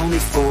around only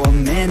for a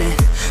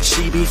minute,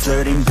 she be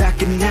flirting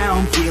back and now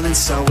I'm feeling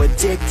so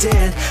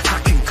addicted.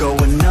 I could go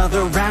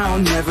another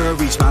round, never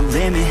reach my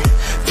limit,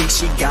 think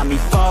she got me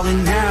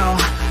falling now,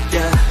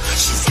 yeah.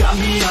 She's got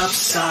me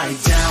upside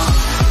down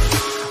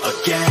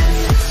again.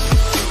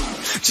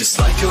 Just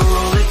like a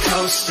roller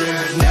coaster,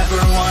 never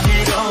want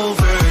it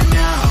over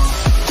now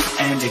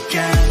and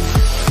again.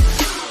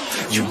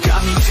 You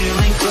got me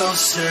feeling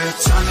closer,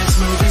 time is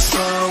moving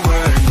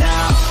slower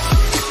now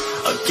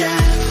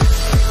again.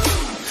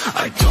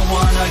 I don't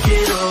wanna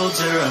get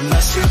older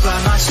unless you're by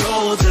my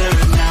shoulder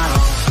now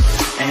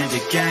and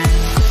again.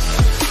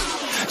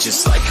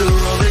 Just like a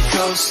roller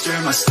coaster,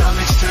 my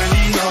stomach's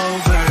turning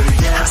over,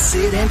 yeah. I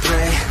sit and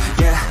pray,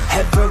 yeah,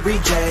 every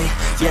day,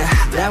 yeah,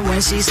 that when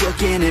she's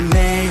looking at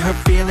me, her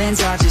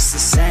feelings are just the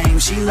same.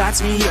 She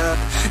lights me up,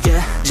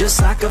 yeah,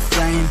 just like a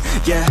flame,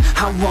 yeah.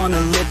 I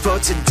wanna live for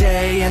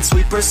today and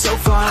sweep her so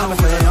far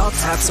away. All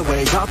types of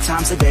ways, all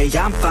times of day,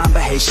 I'm fine,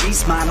 but hey,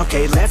 she's mine,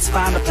 okay. Let's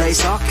find a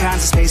place, all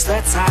kinds of space,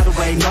 let's hide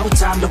away, no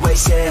time to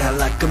waste, yeah.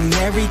 Like a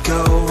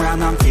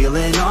merry-go-round, I'm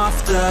feeling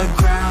off the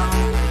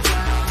ground.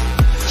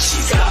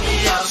 She's got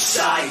me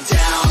upside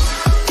down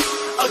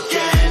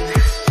again.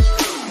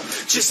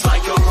 Just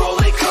like a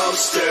roller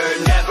coaster,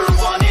 never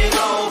want it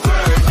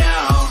over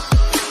now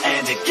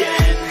and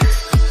again.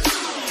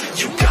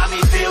 You got me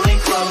feeling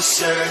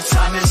closer,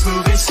 time is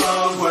moving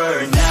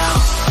slower now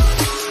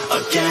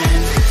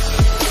again.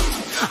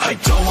 I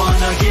don't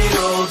wanna get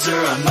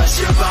older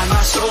unless you're by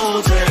my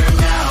shoulder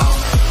now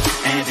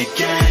and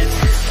again.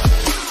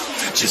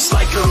 Just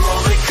like a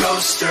roller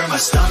coaster, my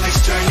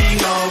stomach's turning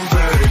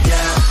over,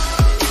 yeah.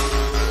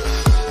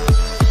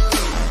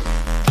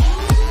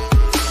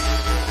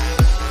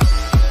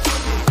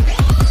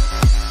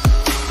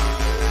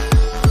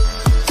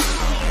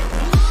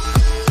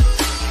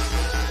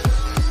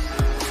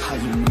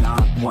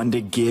 One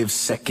to give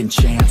second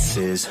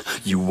chances.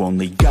 You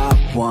only got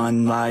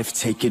one life,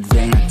 take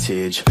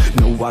advantage.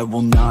 No, I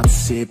will not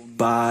sit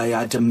by,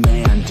 I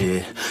demand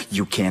it.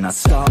 You cannot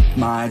stop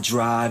my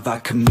drive, I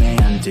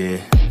command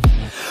it.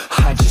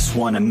 I just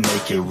wanna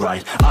make it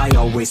right, I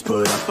always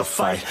put up a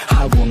fight.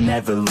 I will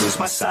never lose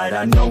my sight,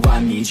 I know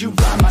I need you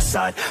by my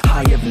side.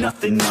 I have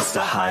nothing else to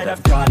hide,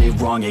 I've got it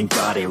wrong and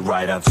got it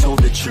right. I've told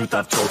the truth,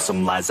 I've told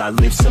some lies, I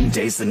live some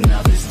days and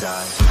others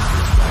die.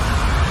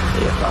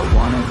 If I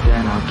want it,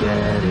 then I'll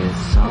get it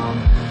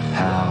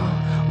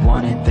somehow.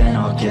 Want it, then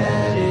I'll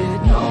get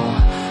it, no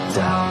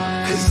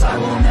doubt. Cause I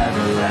will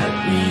never let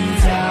me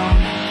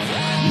down.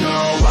 No,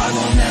 I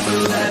will never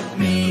let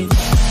me down.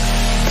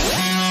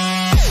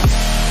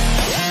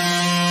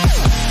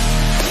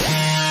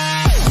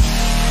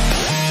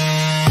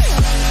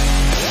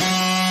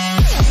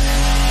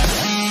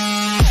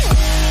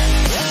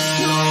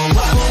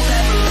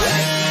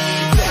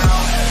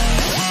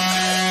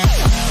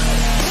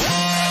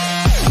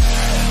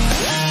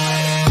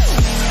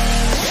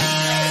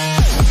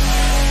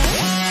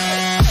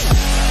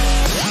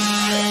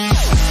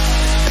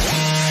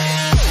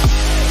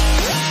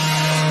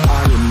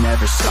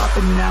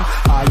 Stopping now,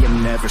 I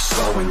am never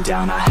slowing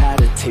down. I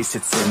had a taste,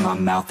 it's in my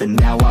mouth, and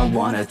now I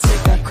wanna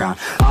take that crown.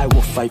 I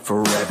will fight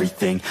for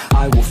everything,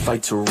 I will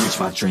fight to reach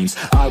my dreams.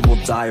 I will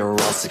die or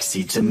I'll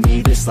succeed, to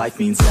me this life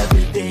means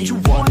everything. You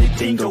want it,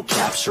 then go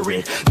capture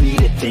it.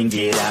 Need it, then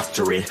get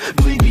after it.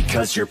 Bleed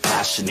because you're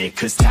passionate,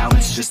 cause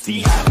talent's just the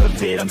half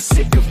of it. I'm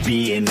sick of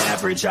being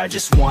average, I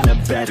just want a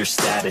better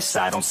status.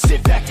 I don't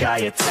sit back, I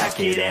attack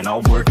it, and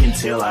I'll work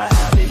until I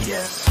have it,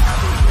 yeah.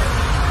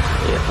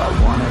 If I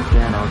want it,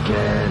 then I'll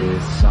get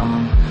it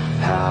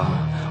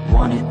somehow.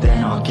 Want it,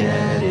 then I'll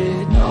get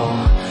it,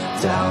 no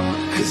doubt.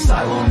 Cause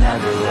I will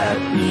never let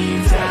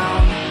me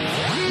down.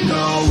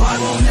 No, I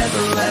will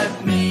never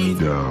let me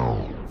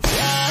down.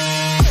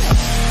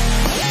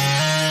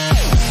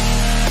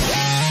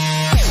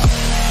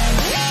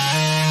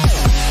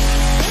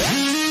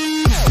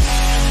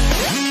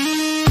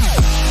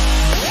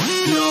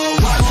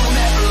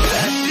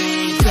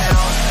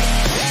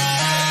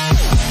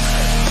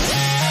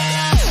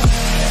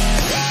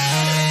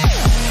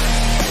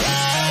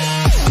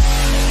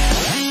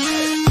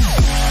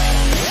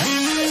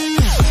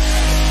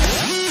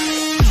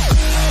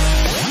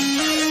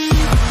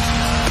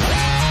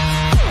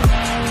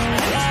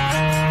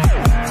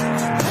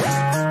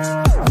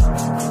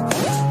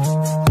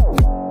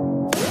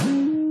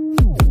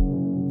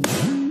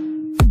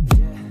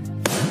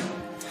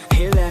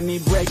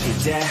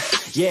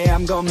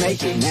 I'm gonna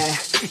make it now.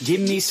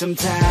 Give me some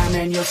time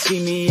and you'll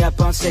see me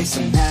up on stage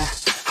somehow.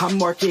 I'm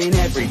working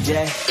every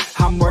day,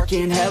 I'm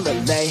working hella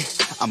late.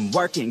 I'm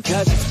working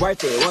cause it's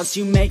worth it. Once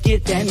you make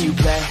it, then you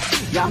play.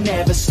 I'm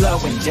never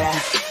slowing down,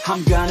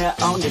 I'm gonna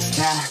own this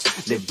town.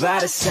 Live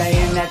by the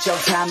saying that your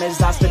time is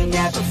lost but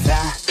never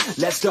found.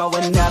 Let's go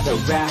another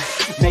round,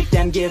 make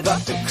them give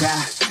up the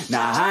crown.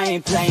 Nah, I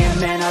ain't playing,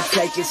 man, I'll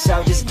take it,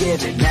 so just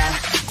give it now.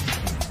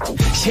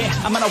 Yeah,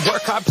 I'm gonna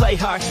work hard, play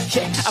hard.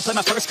 Yeah, I play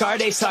my first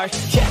card, ace hard.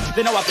 Yeah,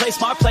 they know I play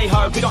smart, play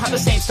hard. We don't have the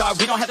same star,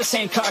 we don't have the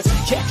same cards.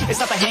 Yeah, it's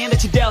not the hand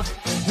that you dealt.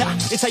 Nah,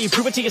 it's how you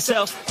prove it to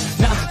yourself.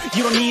 Nah,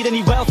 you don't need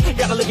any wealth.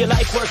 Gotta live your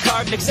life, work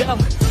hard and excel.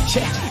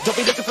 Yeah, don't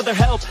be looking for their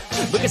help.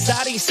 Look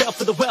inside of yourself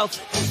for the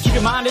wealth. Keep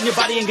your mind and your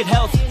body in good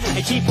health.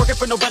 And keep working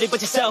for nobody but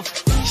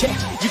yourself. Yeah,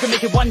 you can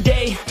make it one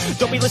day.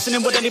 Don't be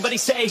listening what anybody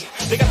say.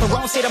 They got their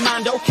own state of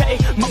mind, okay.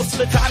 Most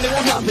of the time they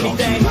won't help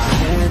anything. Keep my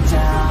head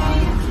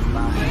down,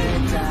 my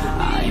head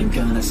down. I ain't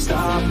gonna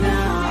stop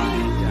now, I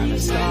ain't gonna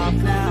stop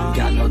now.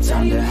 Got no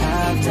time to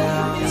have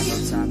doubts, got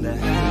no time to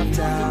have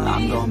doubts.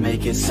 I'm gonna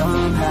make it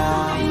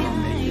somehow, I'm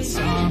gonna make it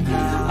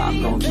somehow.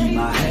 I'm gonna keep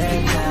my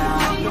head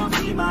down, I'm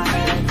gonna keep my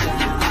head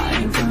down.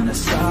 I ain't gonna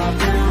stop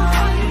now,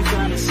 I ain't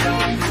gonna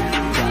stop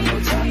now. Got no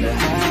time to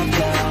have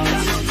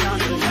doubts, got no time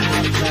to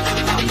have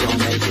doubts. I'm gonna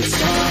make it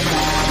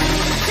somehow.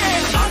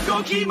 Yeah, I'm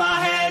gonna keep my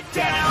head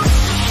down.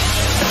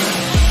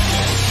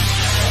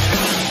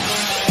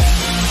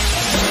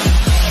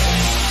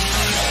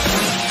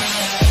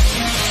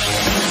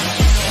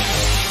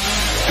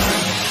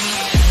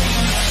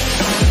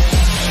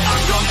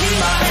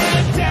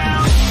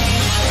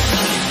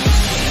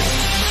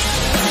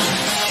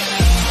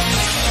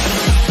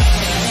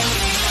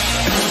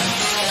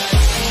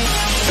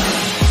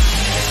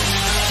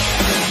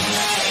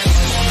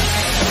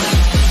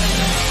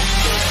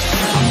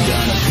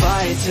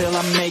 Till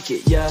I make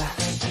it, yeah.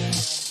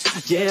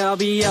 Yeah, I'll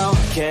be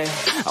okay.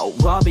 Oh,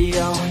 I'll be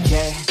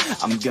okay.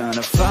 I'm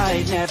gonna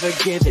fight, never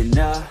giving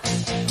up.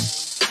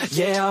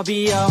 Yeah, I'll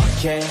be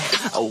okay.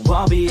 Oh,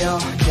 I'll be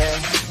okay.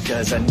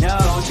 Cause I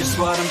know just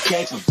what I'm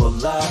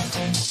capable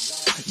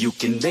of. You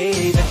can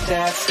leave if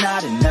that's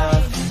not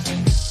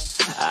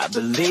enough. I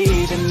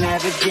believe in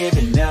never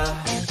giving up.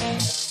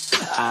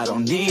 I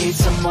don't need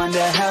someone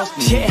to help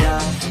me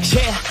up.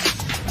 Yeah.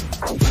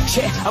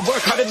 Yeah, I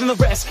work harder than the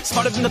rest,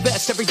 smarter than the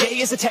best. Every day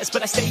is a test,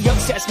 but I stay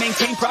obsessed.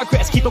 Maintain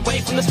progress, keep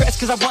away from the stress,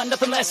 cause I want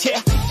nothing less, yeah.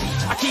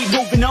 I keep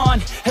moving on,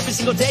 every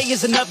single day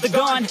is another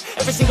gone.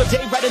 Every single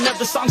day write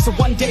another song, so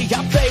one day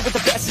I'll play with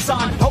the best is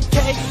on.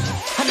 Okay,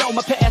 I know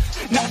my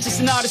path, not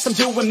just an artist, I'm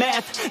doing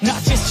math.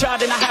 Not just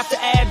charting, I have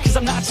to add, cause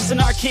I'm not just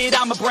an art kid,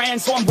 I'm a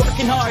brand. So I'm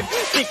working hard,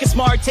 thinking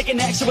smart, taking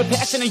action with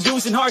passion and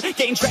using heart.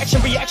 Gain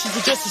traction, reactions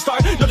are just a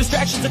start. No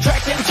distractions,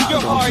 attract them to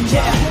your heart,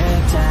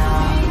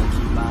 yeah.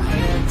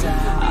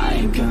 I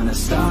ain't gonna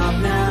stop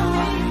now,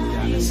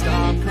 I ain't gonna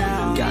stop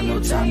now. Got no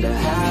time to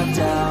have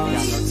doubts,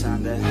 got no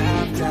time to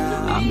have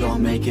doubts. I'm gonna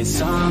make it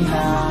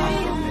somehow,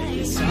 I'm gonna make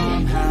it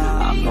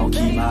somehow. I'm gonna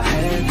keep my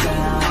head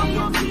down, I'm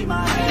gonna keep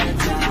my head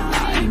down.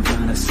 I ain't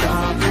gonna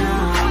stop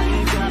now, I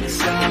ain't gonna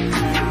stop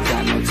now.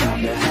 Got no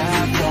time to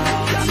have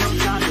doubts, got no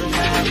time to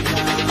have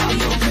doubts. I'm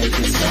gonna make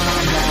it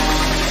somehow.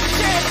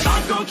 Yeah,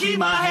 I'm gonna keep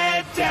my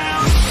head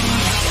down.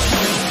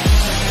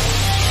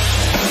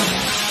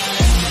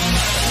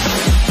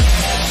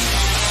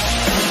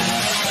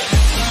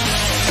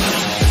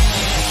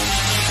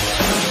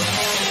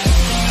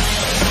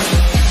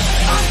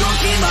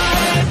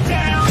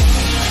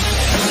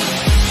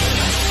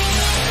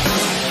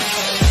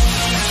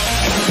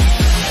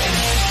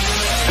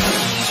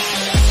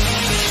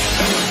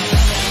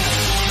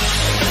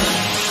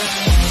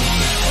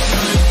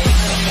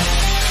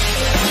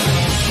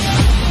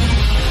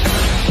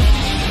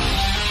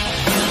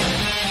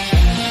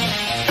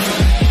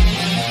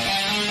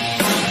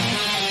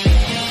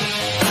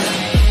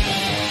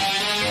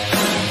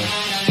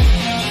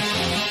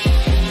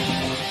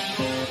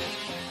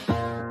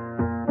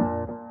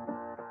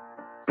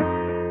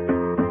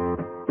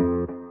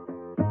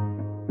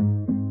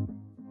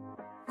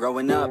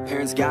 Growing up,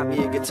 parents got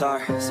me a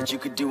guitar. Said you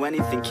could do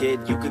anything, kid,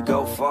 you could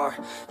go far.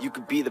 You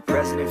could be the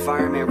president,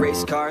 fireman,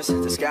 race cars.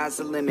 The sky's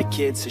the limit,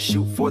 kid, so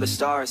shoot for the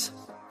stars.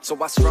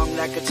 So I strummed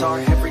that guitar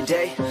every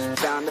day.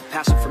 Found the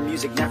passion for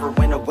music never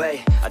went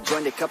away. I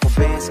joined a couple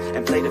bands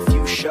and played a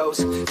few shows.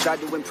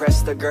 Tried to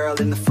impress the girl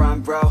in the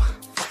front row.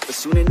 But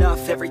soon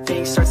enough,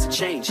 everything starts to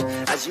change.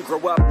 As you grow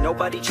up,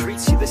 nobody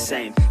treats you the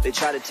same. They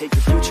try to take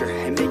your future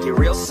and make it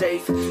real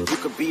safe. You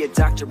could be a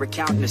doctor,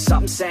 accountant, or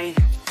something sane.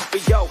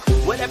 But yo,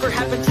 whatever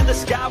happened to the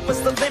sky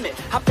was the limit.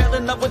 I fell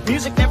in love with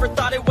music, never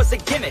thought it was a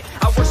gimmick.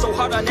 I worked so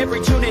hard on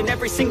every tune and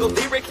every single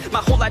lyric. My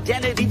whole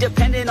identity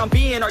depended on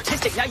being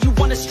artistic. Now you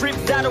wanna strip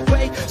that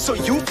away so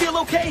you feel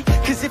okay?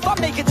 Cause if I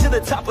make it to the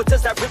top, what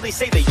does that really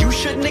say? That you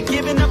shouldn't have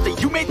given up, that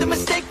you made the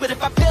mistake? But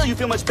if I fail, you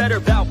feel much better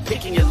about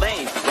picking your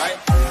lane, right?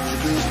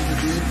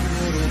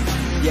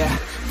 Yeah,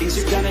 things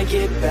are gonna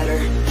get better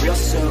real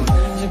soon.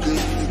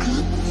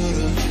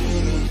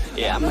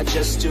 Yeah, I'ma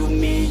just do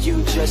me,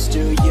 you just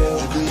do you.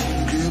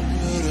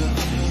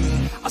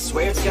 I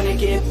swear it's gonna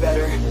get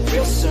better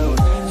real soon.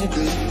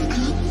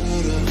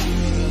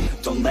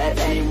 Don't let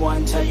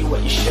anyone tell you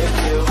what you should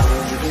do.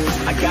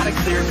 I got a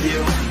clear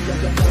view,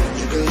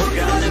 we're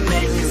gonna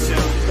make it soon.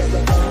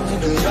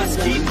 Just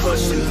keep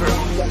pushing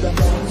through.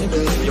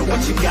 You're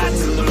what you got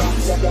to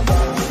lose.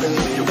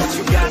 You're what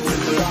you got to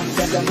lose.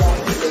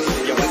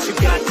 You're what you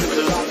got to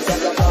lose.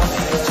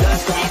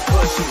 Just keep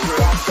pushing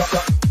through.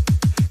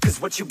 Cause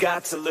what you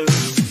got to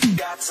lose.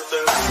 Got to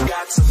lose.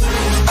 Got to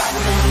lose.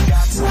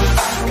 Got to lose.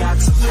 Got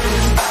to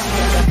lose.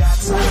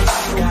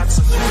 Got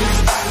to lose.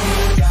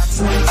 Got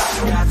to lose.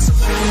 Got to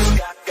lose.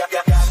 Got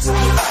to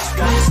lose.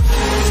 Got to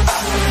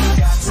lose.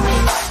 Got to lose. Got to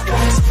lose.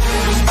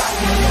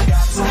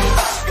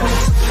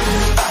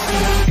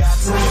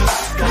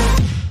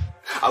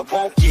 I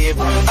won't give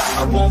up,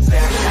 I won't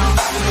back down.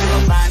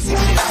 The lines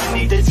exist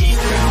underneath the deep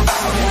ground.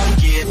 I won't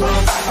give up,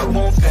 I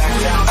won't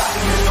back down.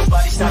 There's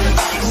nobody stopping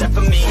me except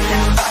for me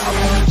now. I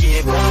won't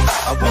give up,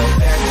 I won't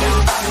back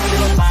down.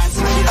 The lines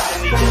exist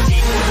underneath the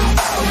deep ground.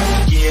 I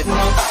won't give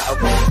up, I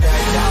won't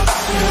back down.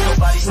 There's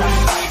nobody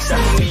stopping me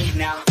except for me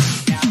now.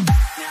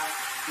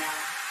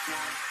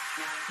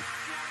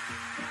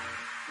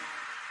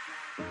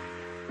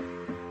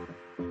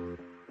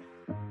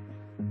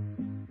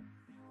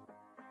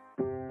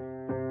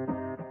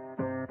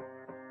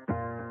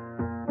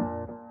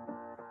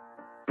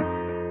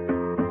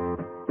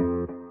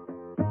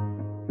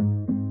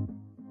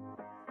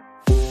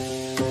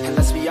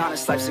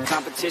 Honest, life's a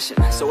competition,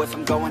 so if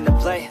I'm going to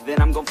play,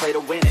 then I'm gonna play to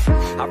win it.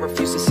 I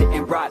refuse to sit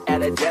and rot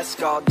at a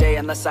desk all day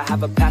unless I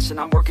have a passion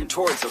I'm working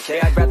towards, okay?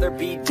 I'd rather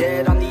be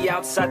dead on the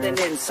outside than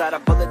inside. A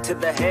bullet to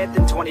the head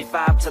than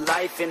 25 to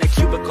life in a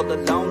cubicle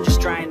alone, just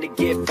trying to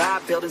get by,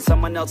 building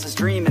someone else's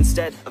dream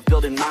instead of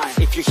building mine.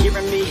 If you're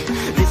hearing me,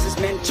 this is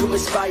meant to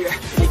inspire.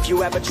 If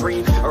you have a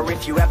dream, or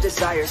if you have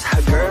desires,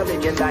 a girl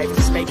in your life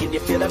is making you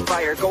feel that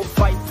fire. Go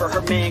fight for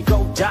her man,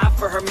 go die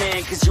for her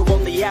man, cause you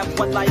only have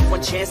one life,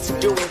 one chance to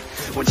do it.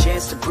 One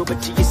chance to prove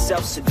it to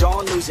yourself, so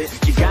don't lose it.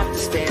 You got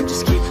this, fam,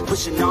 just keep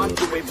pushing on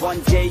through it. One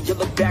day you'll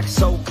look back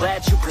so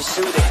glad you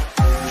pursued it.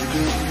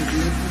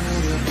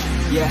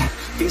 Yeah,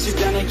 things are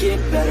gonna get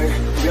better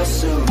real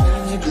soon.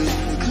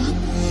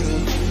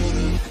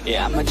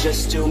 Yeah, I'ma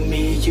just do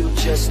me, you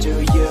just do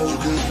you.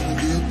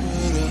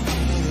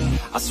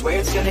 I swear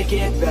it's gonna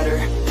get better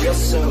real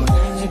soon.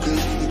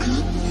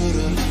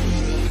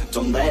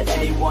 Don't let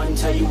anyone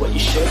tell you what you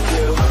should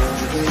do.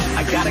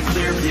 I got a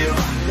clear view,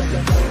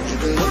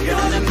 we're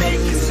gonna make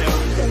it soon.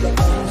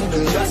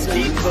 Just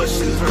keep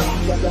pushing through.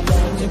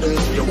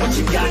 You're what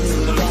you got to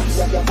lose.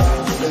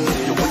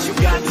 You're what you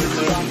got to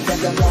lose.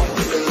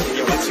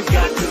 You're what you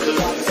got to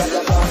lose.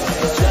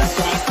 Just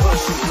keep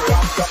pushing through.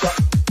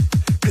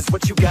 Cause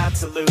what you got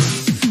to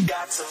lose.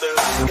 Got to lose.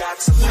 Got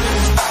to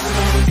lose.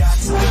 Got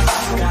to lose.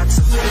 Got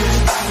to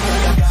lose.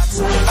 Got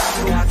to lose.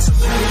 Got to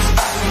lose.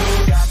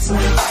 Got to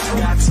lose.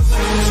 Got to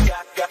lose.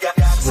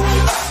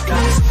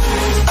 Got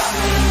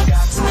to lose.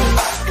 Got to lose.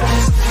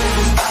 Got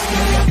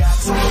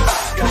to lose.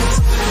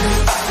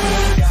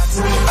 Got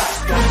to lose.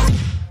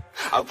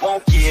 I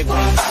won't give up,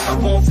 I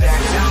won't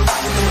back down.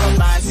 The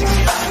lines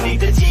exist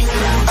underneath the deep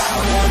ground. I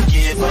won't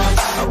give up,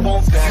 I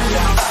won't back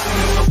down.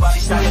 Nobody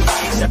stopping me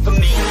except for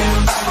me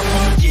now. I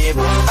won't give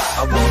up,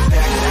 I won't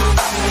back down.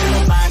 The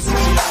lines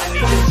exist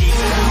underneath the deep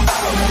ground.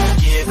 I won't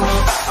give up,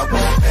 I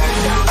won't back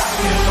down.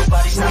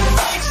 Nobody stopping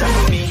me except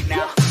for me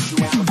now. You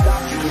ain't gonna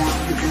stop me now,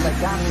 because I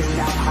got it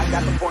now. I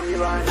got the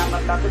formula and I'm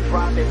about to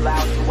drop it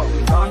loud. So what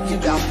we talking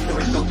about? There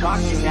is no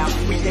talking now.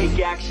 We take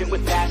action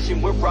with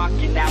passion, we're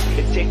rocking now.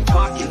 It's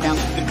tick-tocking now,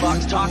 the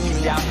clock's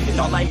talking down. And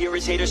all I hear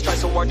is haters try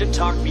so hard to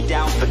talk me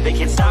down, but they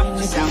can't stop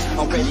the sound,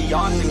 already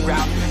on the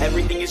ground.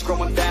 Everything is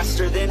growing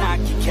faster than I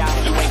can count.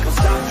 You ain't gonna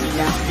stop me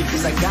now,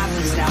 because I got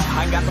this now.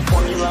 I got the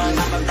formula and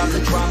I'm about to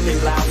drop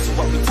it loud. So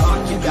what we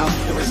talking about?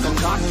 There is no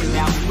talking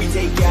now. We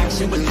take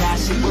action with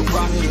passion, we're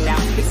rocking now.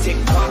 It's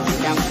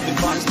tick-tocking now, the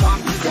clock's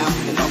talking down.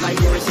 And all I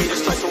hear is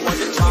haters try so hard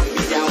to talk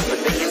me down, but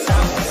they can't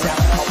stop the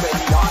sound,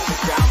 already on the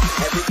ground.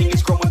 Everything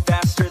is growing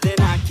faster than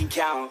I can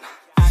count.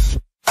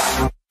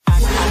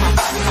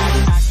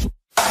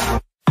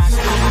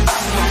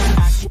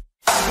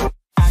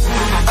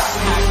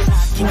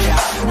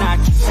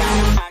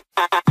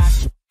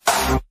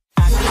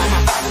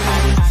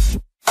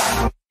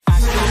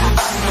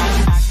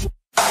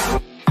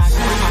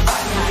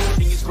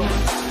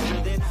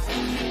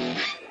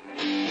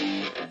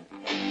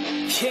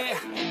 Yeah,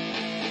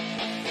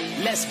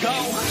 let's go.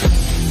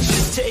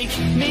 Just take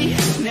me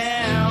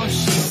now.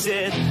 She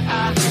said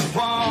I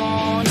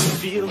wanna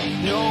feel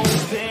no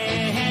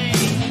pain.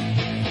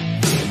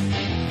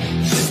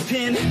 Just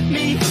pin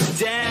me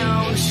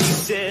down. She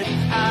said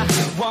I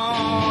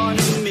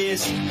wanna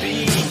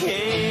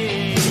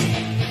misbehave.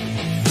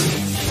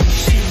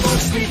 She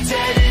looks me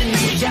dead in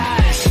the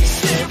eyes. She's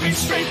staring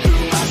straight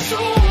through my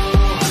soul.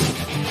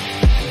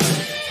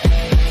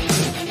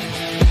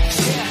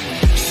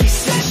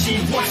 She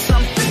wants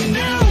something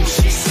new,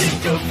 she's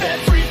sick of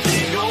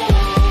everything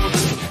old.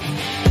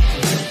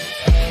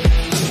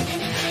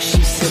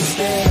 She said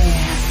stay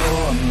for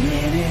a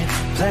minute,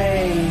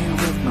 play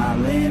with my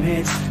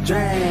limits.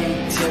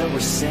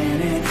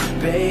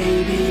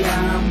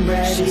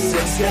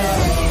 go.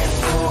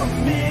 For a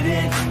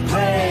minute,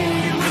 play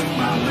with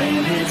my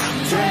limits.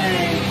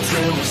 Drink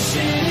till we're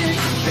sinning.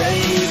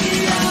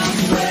 Baby, I'm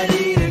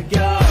ready to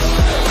go.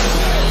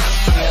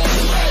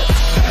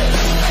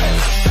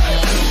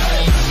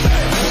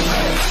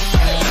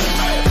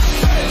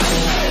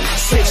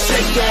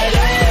 Shake that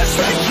ass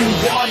like you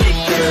want it,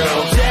 girl.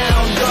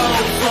 Down low,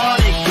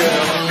 front it,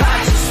 girl. I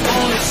just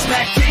wanna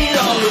smack it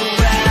all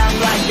around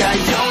like I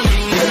own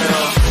it,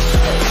 girl.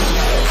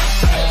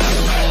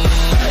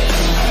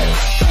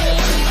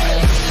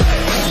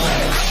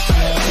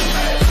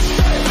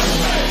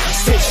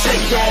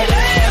 Shake that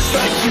ass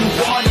like you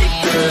want it,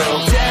 girl.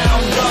 Down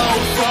low,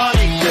 front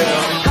it,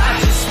 girl. I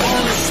just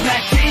wanna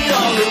smack it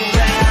all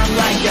around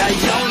like I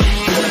own it,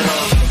 girl.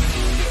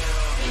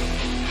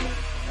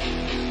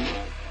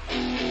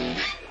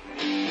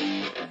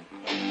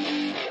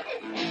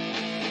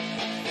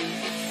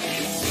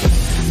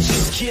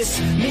 Kiss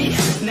me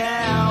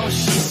now,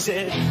 she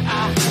said, I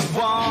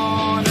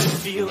wanna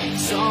feel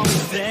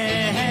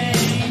something.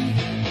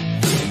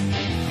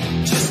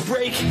 Just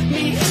break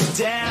me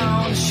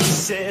down, she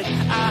said,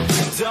 I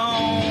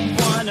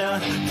don't wanna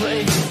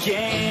play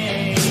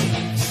games.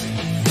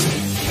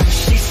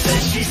 She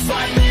said she's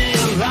finally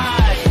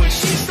alive when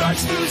she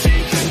starts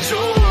losing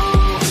control.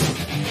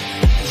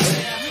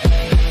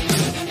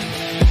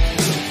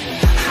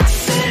 I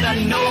said I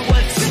know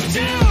what to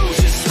do,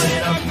 just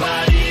let our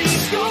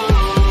bodies go.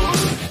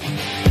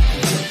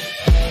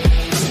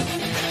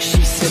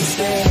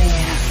 Stay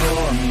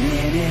for a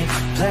minute,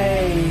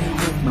 play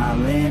with my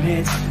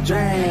limits.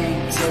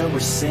 Drink till we're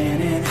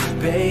sinning.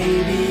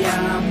 Baby,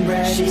 I'm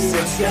ready. She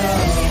said stay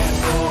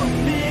for a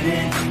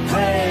minute,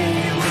 play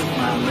with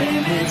my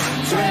limits.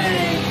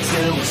 Drink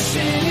till we're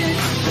sinning.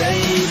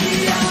 Baby,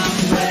 I'm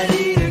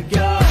ready to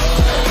go.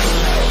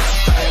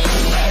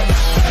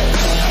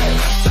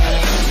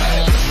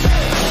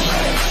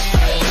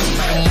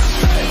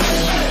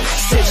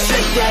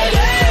 Shake that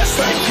ass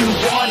like you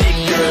want it,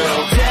 girl.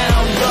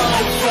 Down low,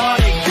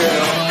 front it,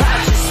 girl. I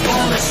just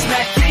wanna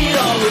smack it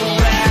all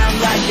around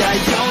like I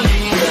own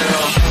it,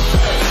 girl.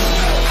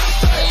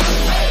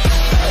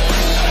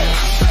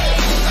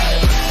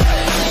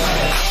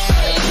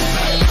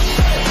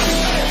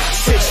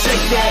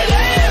 Shake that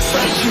ass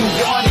like you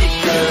want it,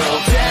 girl.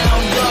 Down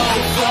low,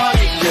 front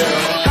it,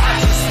 girl. I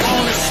just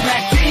wanna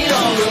smack it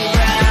all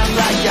around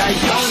like I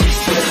own it,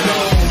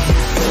 girl.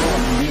 For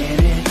a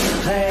minute,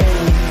 play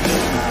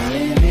with my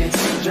limits.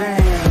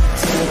 Drink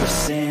till we're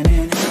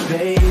sinning.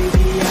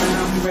 Baby,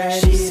 I'm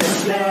ready to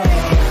play.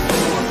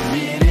 For a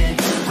minute,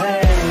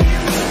 play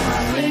with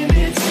my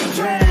limits.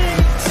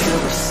 Drink till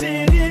we're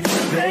sinning.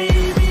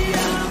 Baby,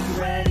 I'm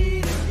ready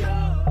to go.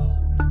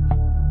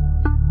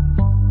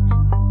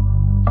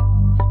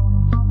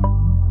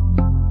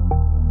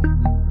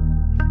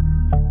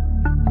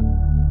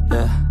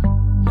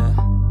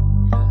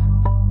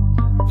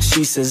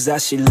 She says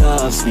that she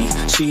loves me,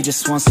 she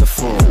just wants to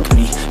fool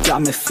me.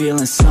 Got me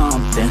feeling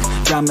something,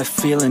 got me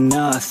feeling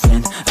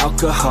nothing.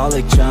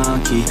 Alcoholic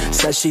junkie,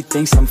 says she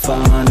thinks I'm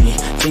funny.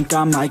 Think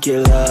I might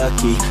get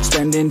lucky,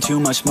 spending too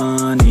much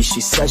money.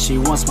 She says she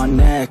wants my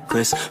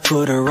necklace,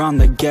 put her on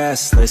the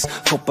guest list.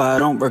 Hope I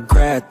don't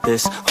regret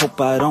this, hope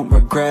I don't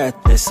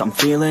regret this. I'm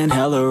feeling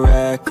hella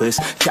reckless,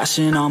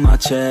 cashing all my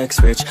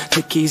checks rich.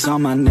 Hickeys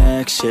on my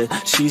neck, shit,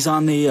 she's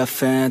on the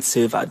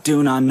offensive. I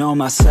do not know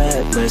my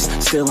set list,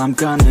 still I'm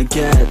gonna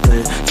get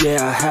lit.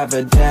 Yeah, I have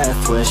a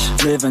death wish,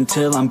 live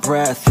until I'm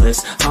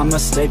breathless. I'ma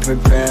stay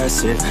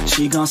progressive,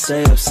 she gon'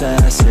 stay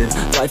obsessive.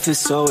 Life is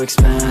so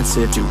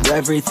expensive, do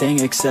everything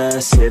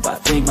excessive. I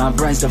think my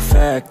brain's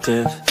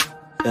defective,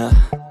 yeah.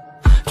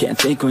 Can't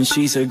think when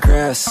she's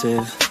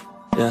aggressive,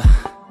 yeah.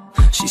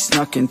 She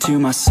snuck into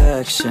my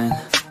section,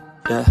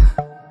 yeah.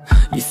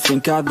 You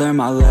think I'd learn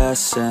my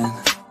lesson,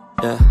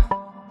 yeah.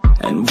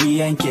 And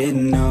we ain't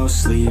getting no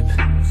sleep.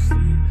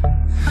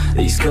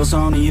 These girls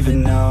don't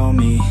even know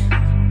me.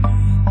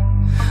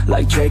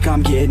 Like Drake,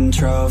 I'm getting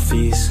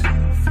trophies.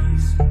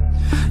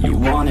 You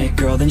want it,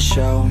 girl, then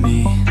show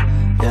me,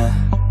 yeah.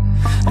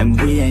 And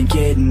we ain't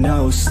getting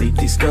no sleep.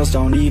 These girls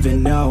don't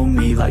even know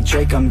me. Like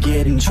Drake, I'm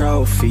getting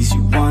trophies.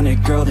 You want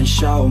it, girl, then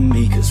show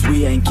me. Cause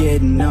we ain't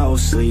getting no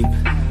sleep,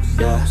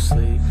 yeah.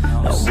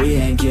 No, we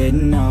ain't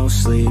getting no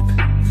sleep,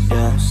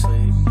 yeah.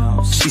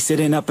 She's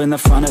sitting up in the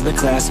front of the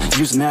class,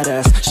 using that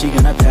ass, she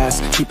gonna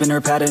pass. Keeping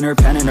her pad and her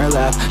pen in her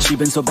lap. She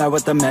been so bad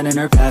with the men in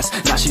her past.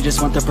 Now she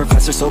just want the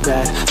professor so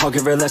bad. I'll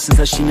give her lessons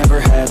that she never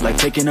had, like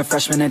taking a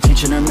freshman and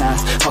teaching her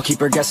math. I'll keep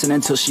her guessing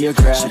until she a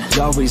grad. She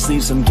always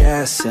leaves them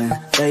guessing,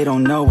 they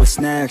don't know what's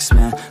next,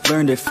 man.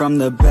 Learned it from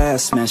the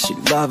best, man. She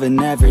loving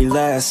every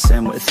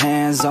lesson, with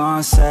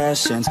hands-on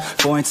sessions,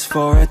 points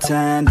for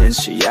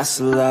attendance. She asks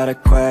a lot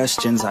of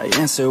questions, I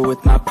answer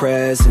with my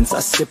presence.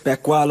 I sit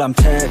back while I'm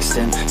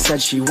texting,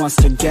 said she wants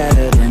to get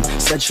it in,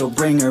 said she'll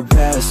bring her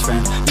best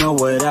friend. Know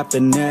what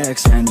happened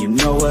next, man, you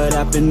know what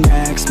happened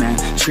next, man.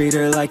 Treat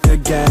her like a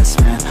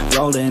guest, man,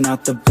 rolling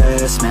out the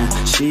best,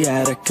 man. She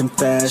had a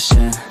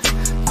confession,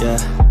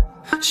 yeah.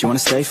 She wanna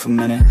stay for a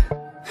minute,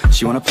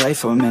 she wanna play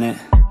for a minute,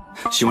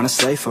 she wanna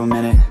stay for a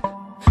minute,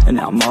 and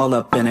now I'm all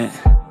up in it.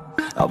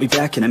 I'll be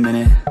back in a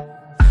minute,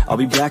 I'll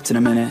be back in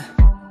a minute.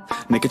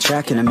 Make a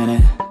track in a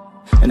minute,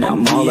 and now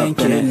I'm all up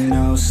in it.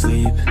 No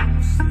sleep,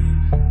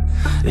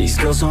 these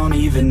girls don't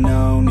even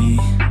know me.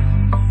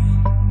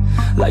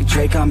 Like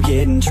Drake, I'm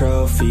getting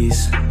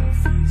trophies.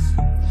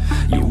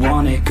 You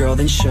want it, girl,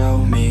 then show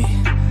me,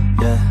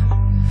 yeah.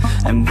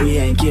 And we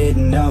ain't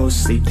getting no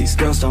sleep, these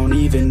girls don't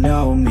even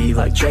know me.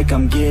 Like Drake,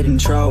 I'm getting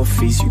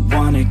trophies. You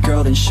want it,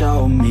 girl, then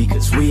show me.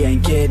 Cause we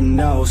ain't getting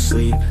no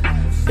sleep,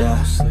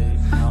 yeah.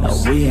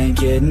 No, we ain't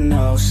getting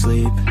no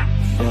sleep,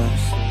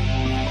 yeah.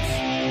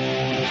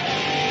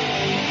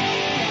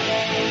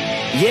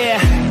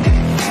 Yeah,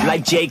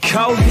 like J.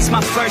 Cole, it's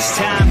my first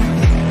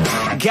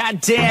time.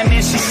 Goddamn,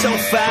 man, she's so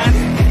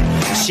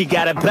fine. She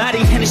got a body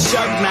and a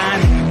sharp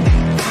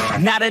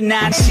mind. Not a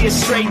 9, she a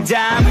straight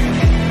dime.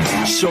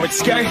 Short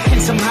skirt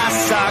and some high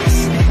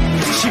socks.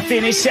 She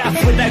finished off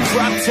with that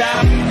crop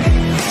top.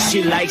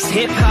 She likes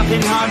hip-hop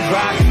and hard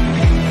rock.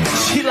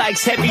 She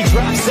likes heavy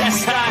drops,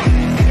 that's hot.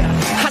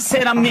 I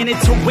said I'm in it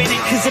to win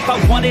it, cause if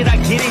I want it, I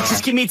get it.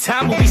 Just give me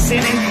time, we'll be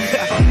sinning.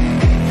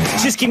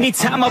 Just give me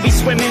time, I'll be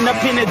swimming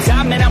up in a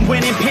diamond. I'm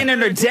winning, pinning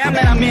her down,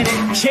 and I'm in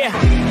it, yeah.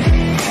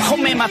 Oh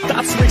man, my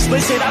thoughts are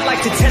explicit. I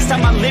like to test out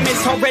my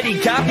limits, already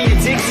got me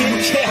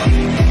addicted, yeah.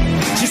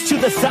 Just to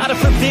the thought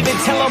of her vivid.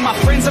 Tell all my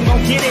friends I'm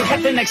gon' get it.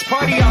 At the next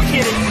party I'll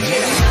hit it,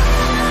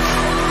 yeah.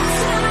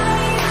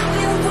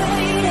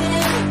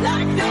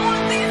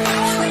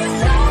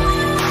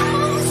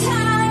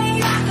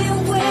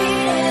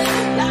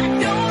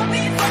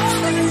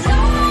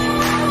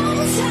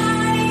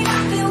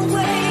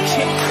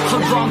 A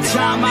long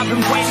time I've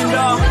been waiting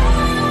up.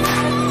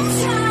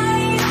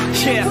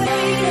 Yeah,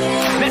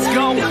 let's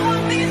go.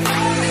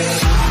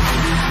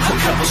 A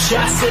couple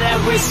shots of that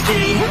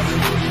whiskey,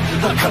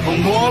 a couple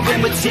more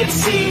and we're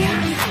tipsy.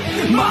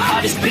 My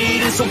heart is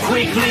beating so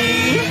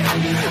quickly,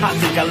 I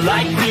think I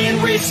like being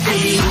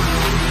risky.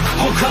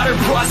 Oh God, her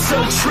boss so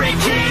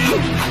tricky,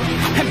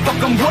 and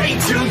fuck, I'm way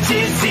too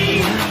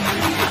dizzy.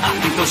 I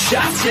think those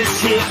shots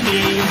just hit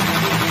me.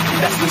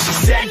 That's when she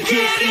said,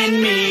 get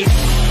in me.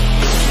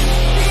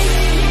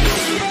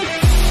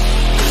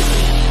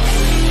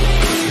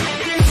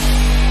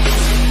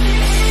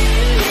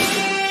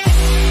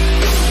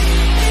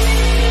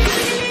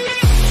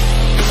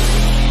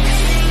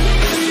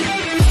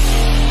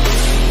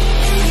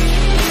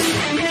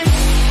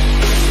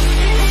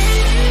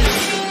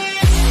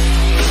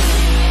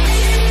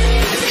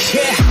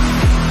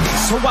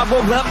 So I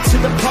roll up to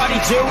the party,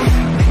 dude.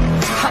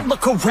 I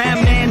look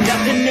around, man,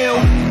 nothing new.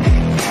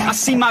 I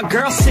see my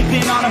girl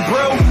sipping on a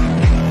brew.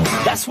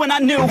 That's when I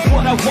knew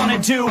what I wanna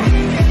do.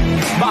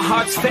 My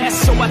heart's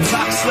fast, so I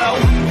talk slow.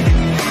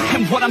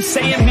 And what I'm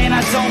saying, man,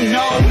 I don't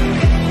know.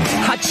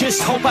 I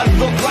just hope I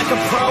look like a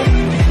pro.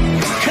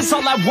 Cause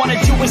all I wanna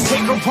do is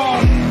take her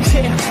home,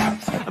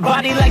 yeah.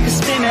 Body like a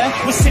spinner.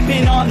 We're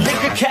sipping on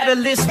liquor,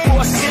 catalyst for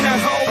a sinner,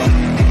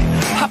 ho.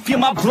 I feel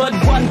my blood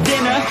run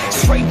thinner,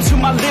 straight to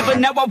my liver.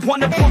 Now I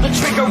wanna pull the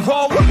trigger,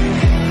 roll.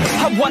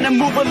 I wanna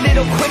move a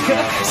little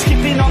quicker,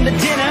 skipping on the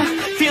dinner,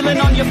 feeling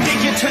on your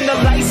figure, turn the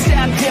lights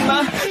down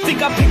dimmer.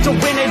 Think I picked a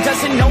winner,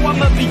 doesn't know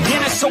I'm a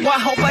beginner, so I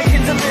hope I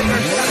can deliver.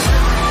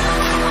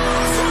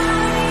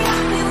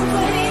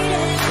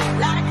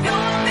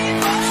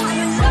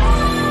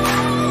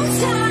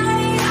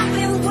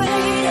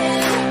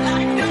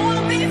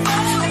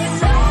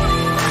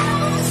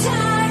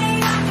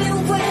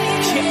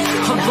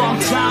 Long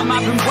time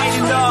I've been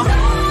waiting up.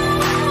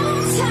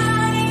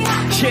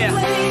 Yeah,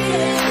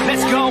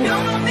 let's go.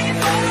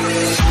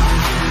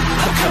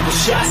 A couple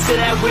shots of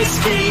that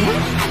whiskey,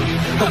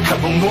 a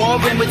couple more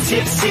and we're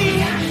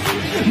tipsy.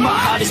 My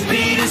heart is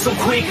beating so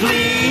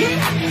quickly,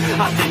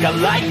 I think I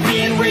like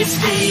being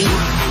risky.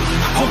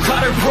 Oh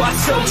God, her brought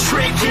so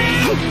tricky,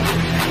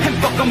 and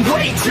fuck, I'm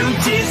way too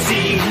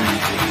dizzy.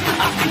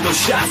 I think those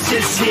shots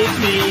just hit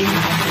me.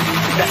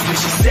 That's when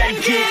she said,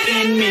 get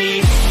in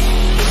me.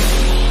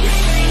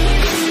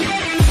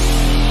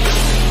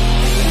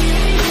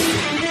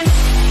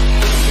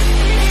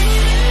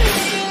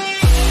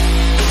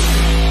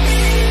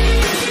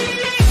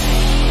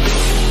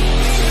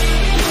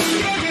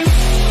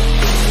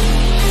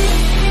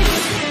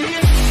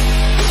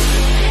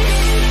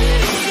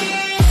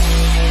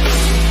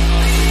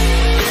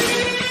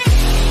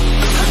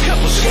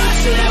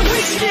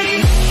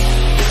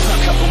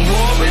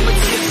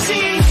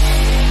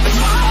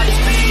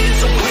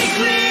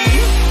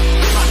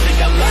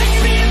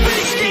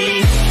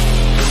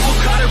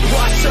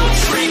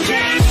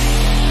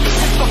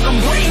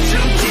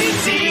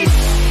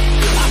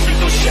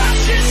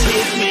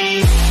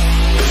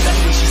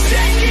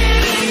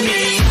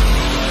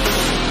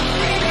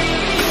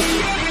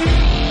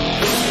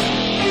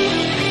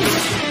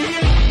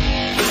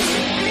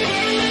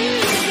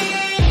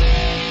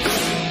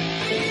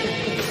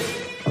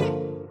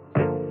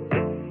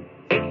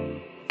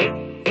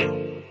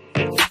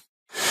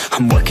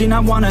 I'm working, I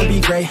wanna be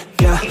great,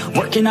 yeah.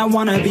 Working, I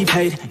wanna be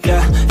paid,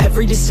 yeah.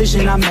 every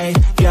decision I made.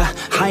 Yeah,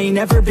 I ain't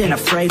never been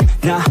afraid.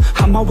 Nah,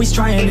 I'm always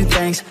trying new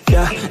things.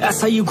 Yeah,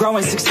 that's how you grow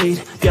and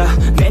succeed. Yeah,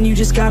 man, you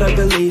just gotta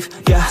believe.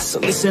 Yeah, so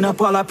listen up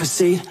while I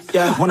proceed.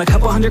 Yeah, want a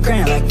couple $100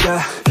 grand, like,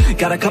 yeah.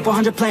 Got a couple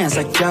 100 plans,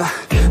 like, yeah.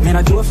 Man,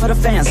 I do it for the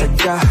fans,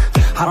 like, yeah.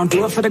 I don't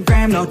do it for the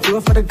gram, no. Do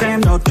it for the gram,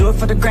 no. Do it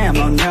for the gram,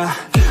 no, yeah.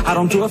 I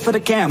don't do it for the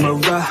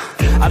camera.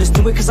 I just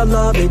do it cause I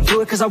love it.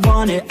 Do it cause I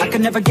want it. I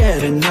can never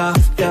get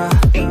enough, yeah.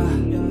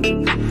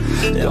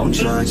 Don't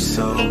judge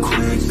so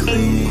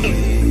quickly.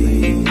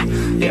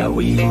 Yeah,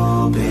 we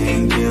all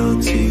been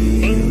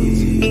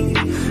guilty,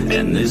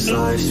 and this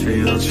life's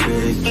real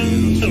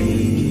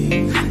tricky.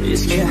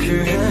 Just keep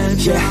your head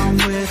down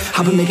with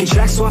I've been making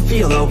tracks so I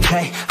feel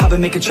okay. I've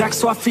been making tracks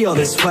so I feel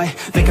this way.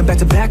 Make them back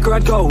to back or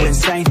I'd go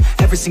insane.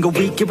 Every single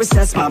week it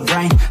resets my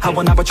brain. I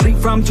will not retreat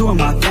from doing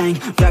my thing.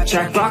 Rap,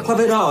 track, rock, love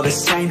it all the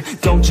same.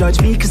 Don't judge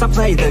me cause I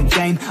play the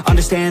game.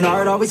 Understand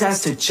art always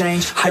has to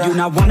change. I do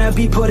not wanna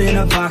be put in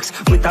a box.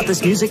 Without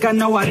this music I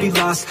know I'd be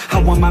lost.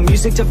 I want my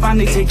music to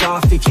finally take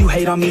off. If you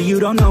hate on me you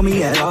don't know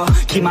me at all.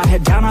 Keep my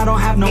head down, I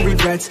don't have no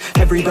regrets.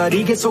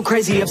 Everybody gets so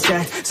crazy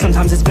upset.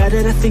 Sometimes it's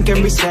better to think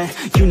and reset.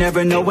 You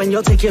never know when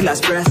you'll take your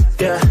last breath.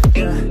 Yeah.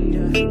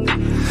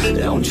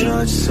 Don't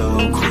judge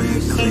so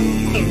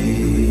quickly.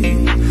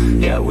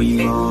 Yeah,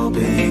 we all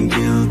been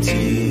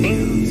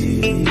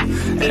guilty,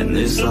 and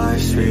this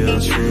life's real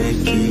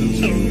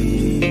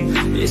tricky.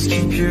 Just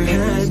keep your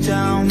head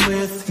down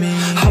with me.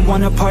 I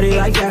wanna party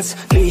like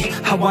Gatsby.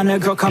 I want a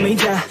girl call me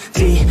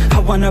daddy. I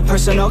want a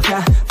personal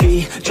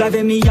cabbie,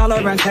 driving me all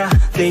around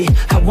Cali.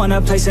 I want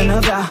a place in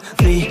the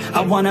valley.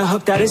 I want a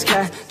hook that is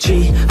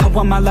catchy. I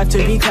want my life to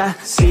be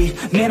classy.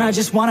 Man, I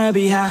just wanna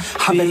be happy.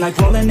 I've been like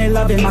rolling, they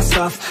loving my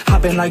stuff.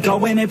 I've been like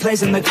going and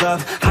plays in the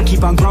club. I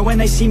keep on growing,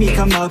 they see me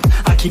come up.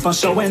 I keep on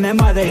showing them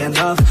why they in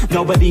love.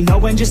 Nobody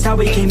knowing just how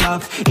we came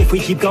up. If we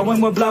keep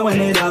going, we're blowing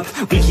it up.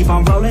 We keep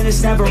on rolling,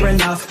 it's never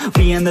enough.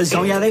 We in the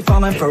zone, yeah, they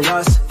falling for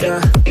us.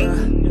 Yeah.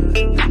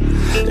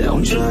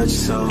 Don't judge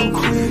so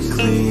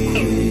quickly.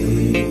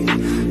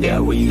 Yeah,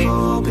 we've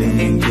all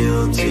been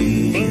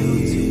guilty,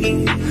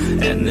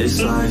 and this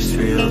life's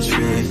real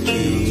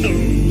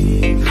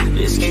tricky.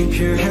 Just keep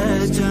your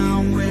head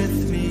down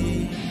with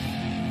me.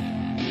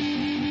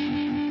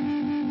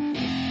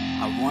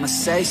 I wanna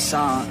say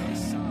something.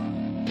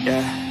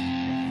 Yeah.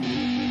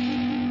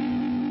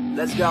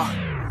 Let's go.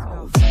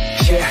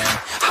 Yeah,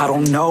 I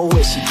don't know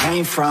where she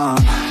came from,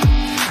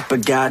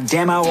 but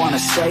goddamn, I wanna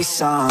say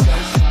something.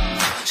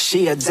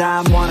 She a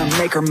dime, wanna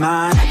make her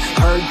mine.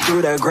 Heard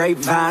through the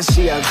grapevine,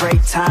 she a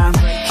great time.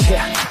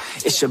 Yeah,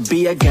 it should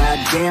be a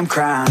goddamn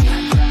crime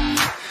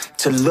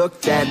to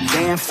look that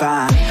damn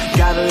fine.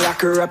 Gotta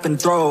lock her up and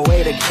throw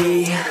away the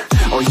key,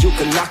 or you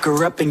can lock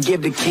her up and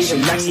give the key to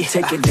me.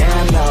 Take it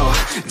down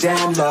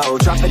low,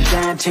 drop it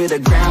down to the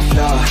ground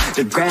floor,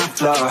 the ground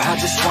floor. I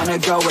just wanna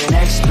go and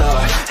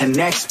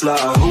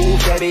explore, ooh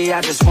baby,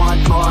 I just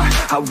want more,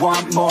 I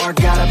want more.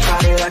 Got a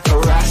body like a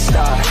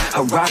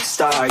rock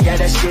star, yeah,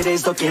 that shit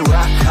is looking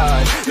rock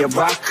hard, yeah,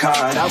 rock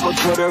hard. I would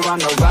put her on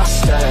the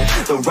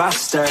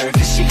roster,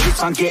 cause she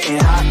keeps on getting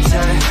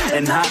hotter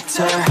and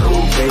hotter.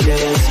 Ooh baby,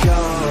 let's go.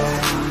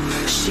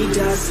 She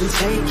doesn't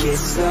take it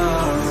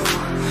slow,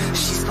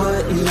 she's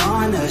putting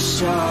on a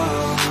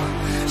show.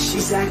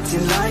 She's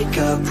acting like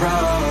a pro.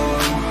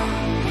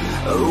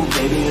 Oh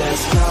baby,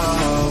 let's go.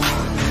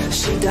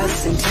 She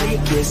doesn't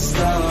take it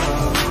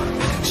slow,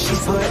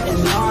 she's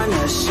putting on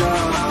a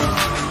show.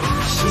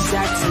 She's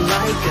acting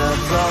like a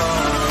pro.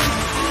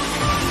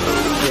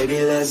 Oh baby,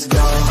 let's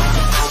go.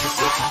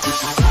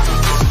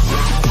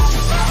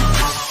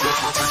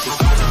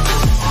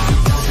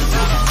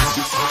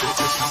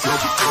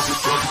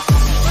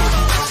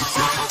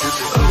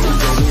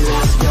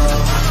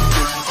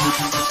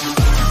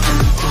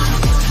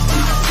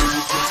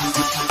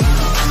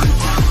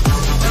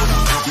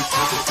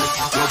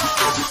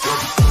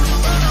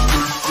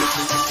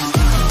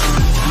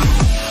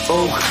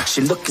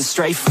 She looking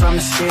straight from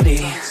the city.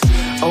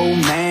 Oh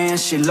man,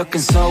 she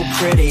looking so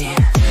pretty.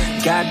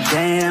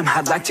 Goddamn,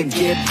 I'd like to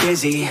get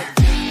busy.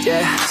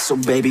 Yeah, so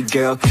baby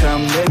girl,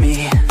 come with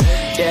me.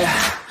 Yeah,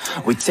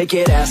 we take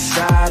it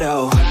outside,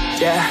 oh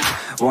yeah.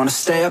 Wanna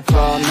stay up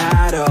all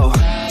night, oh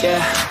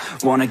yeah.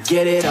 Wanna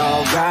get it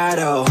all right,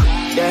 oh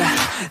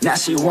yeah. Now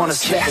she wanna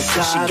skip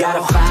aside. She got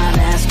a fine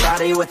ass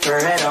body with her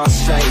head on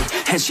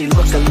straight, and she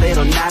look a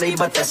little naughty,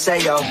 but that's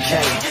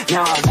a-okay.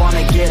 Now I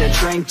wanna get a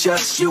drink,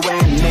 just you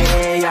and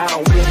me. I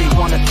don't really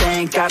wanna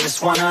think, I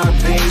just wanna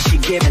be. She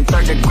giving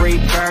 3rd-degree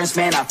burns,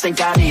 man, I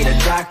think I need a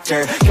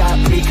doctor. Got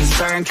me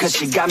concerned, cause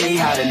she got me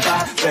hot and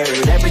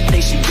bothered.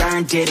 Everything she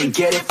earned, didn't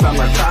get it from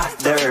her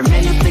father.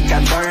 Man, you think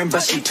I learned,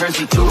 but she turns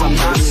me to a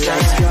monster.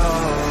 Let's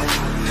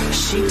go.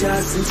 She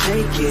doesn't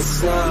take it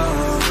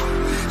slow,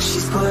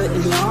 she's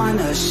putting on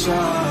a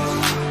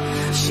show.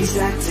 She's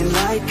acting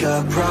like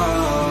a pro.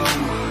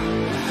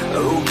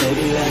 Oh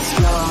baby, let's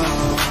go.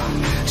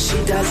 She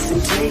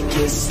doesn't take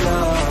it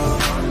slow,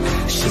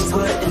 she's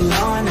putting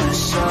on a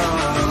show.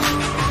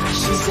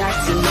 She's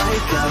acting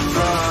like a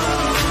pro.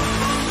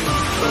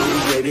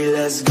 Oh baby,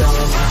 let's go.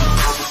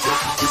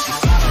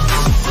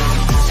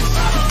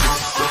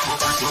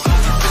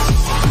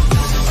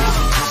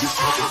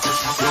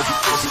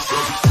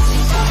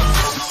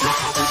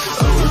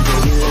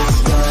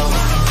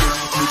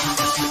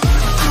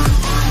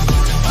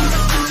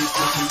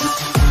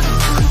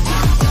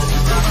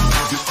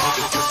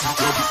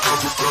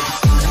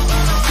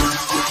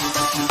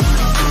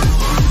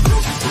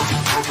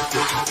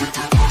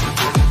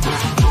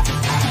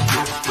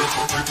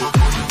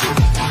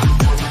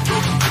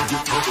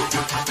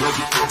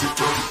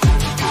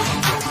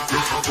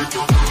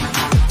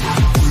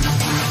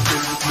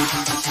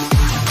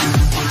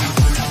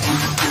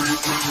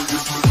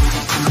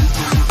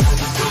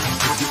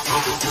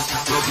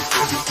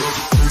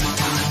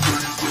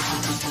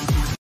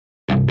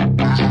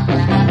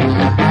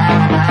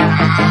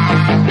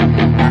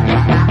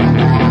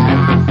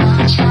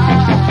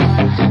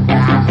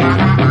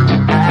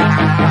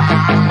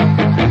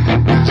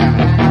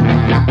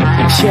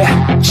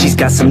 She's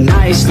got some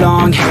nice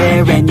long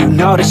hair, and you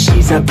know that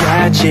she's a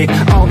bad chick.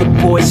 All the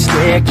boys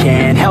stare,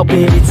 can't help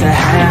it, it's a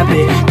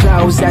habit.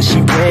 Clothes that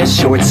she wears,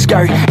 short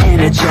skirt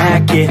and a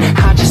jacket.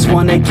 I just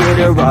wanna get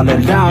her all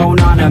alone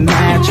on a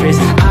mattress.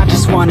 I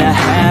just wanna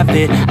have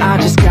it, I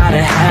just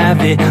gotta have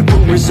it.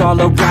 Rumors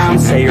all around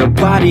say her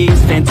body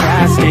is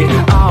fantastic.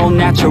 All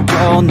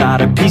natural,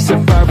 not a piece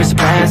of fur is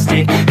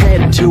plastic.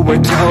 Head to her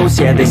toes,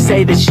 yeah, they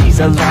say that she's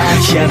a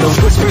latch. Yeah, the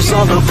whispers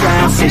all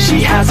around say she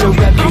has a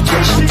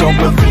reputation. Don't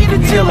believe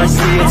it till I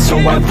see it, so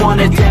I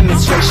want a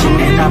demonstration.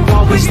 And I've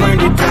always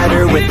learned it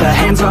better with a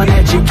hands-on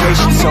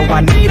education. So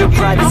I need a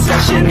private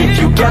session, if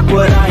you get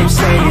what I am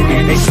saying.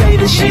 And they say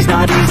that she's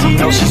not easy,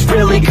 no, she's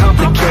really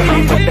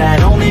complicated, but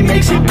that only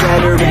makes it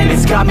better, and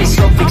it's got me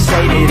so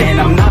fixated. And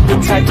I'm not the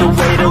type to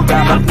wait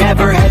around, I've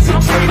never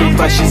hesitated,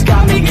 but she's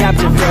got me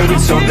captivated,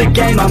 so the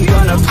game, I'm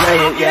gonna play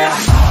it, yeah.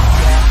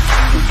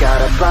 She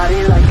got a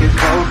body like a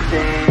coke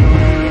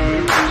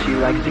thing, she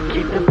likes to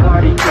keep the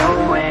party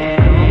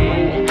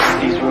going.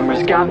 These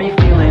rumors got me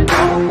feeling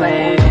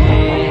lonely,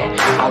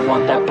 I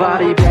want that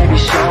body, baby,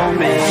 show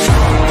me.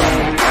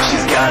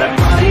 She's got a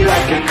body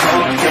like a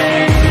coke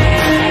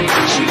thing,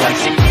 she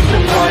likes to keep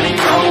the party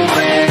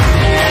going.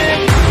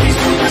 These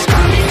rumors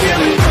got me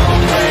feeling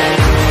lonely,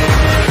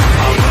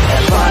 I want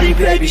that body,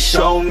 baby,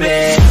 show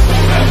me.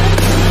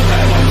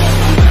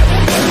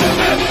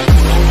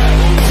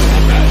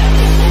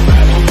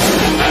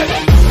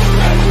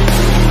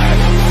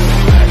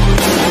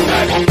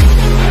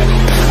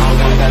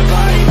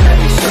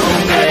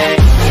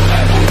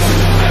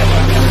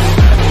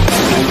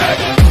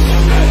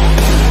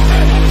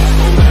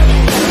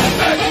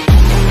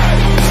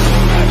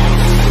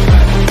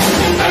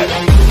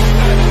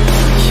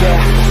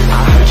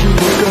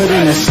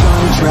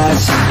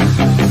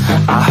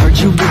 I heard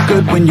you look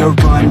good when you're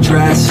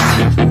undressed.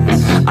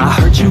 I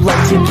heard you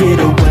like to get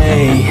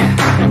away.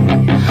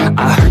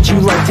 I heard you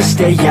like to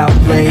stay out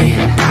late.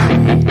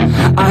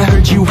 I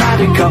heard you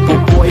had a couple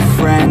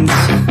boyfriends.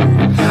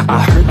 I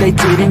heard they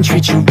didn't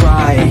treat you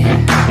right.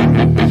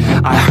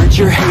 I heard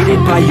you're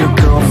hated by your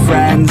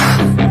girlfriends,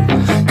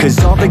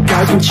 'cause all the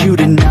guys want you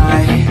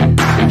tonight.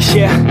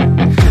 Yeah,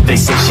 they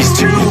say she's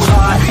too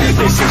hot,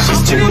 they say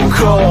she's too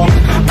cold.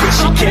 Where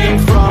she came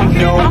from,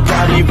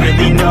 nobody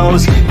really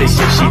knows. They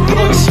say she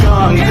looks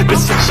young, but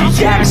say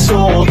she acts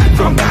old.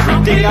 From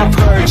everything I've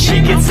heard, she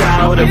gets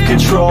out of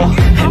control.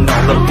 And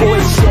all the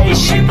boys say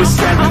she was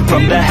sent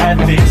from the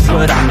heavens,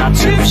 but I'm not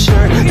too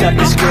sure that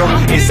this girl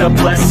is a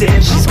blessing.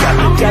 She's got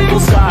the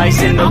devil's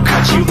eyes, and they'll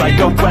cut you like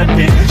a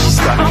weapon. She's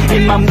stuck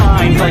in my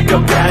mind like a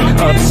bad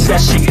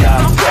obsession.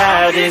 Got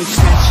bad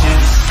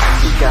intentions.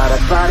 She's got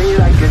a body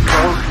like a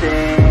coke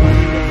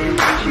thing,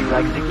 she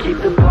likes to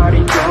keep the party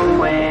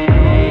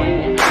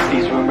going.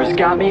 These rumors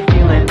got me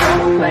feeling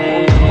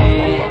lonely,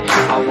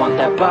 I want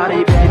that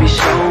body, baby,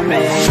 show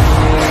me.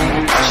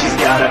 She's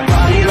got a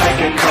body like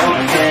a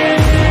coke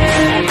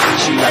thing,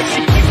 she likes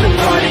to keep the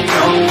party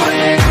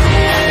going.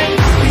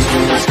 These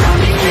rumors got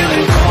me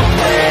feeling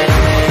lonely,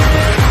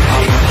 I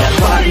want that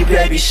body,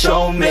 baby,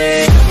 show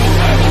me.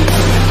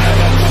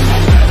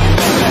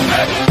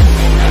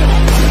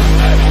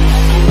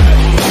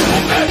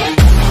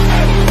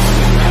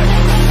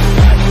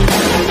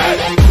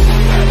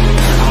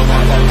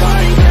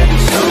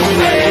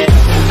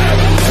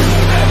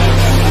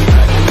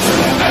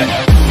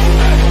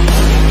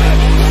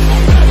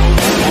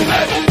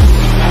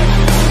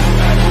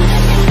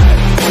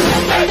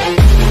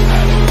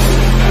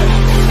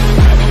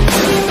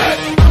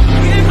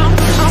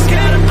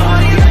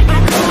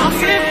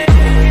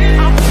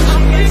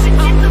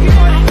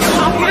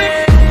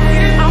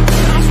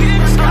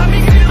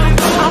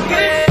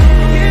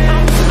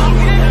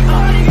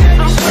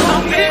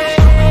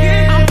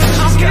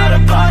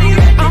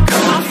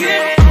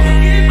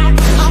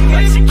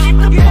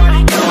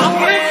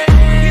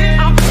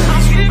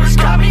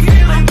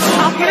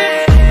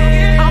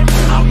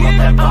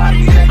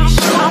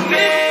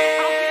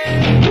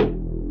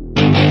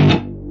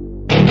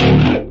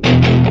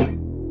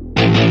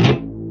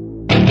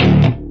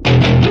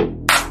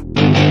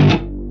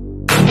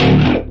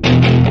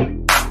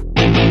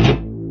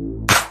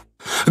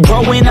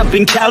 Growing up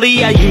in Cali,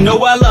 yeah, you know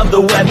I love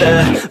the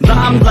weather.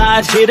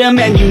 Limelight hit 'em,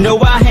 and you know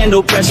I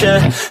handle pressure.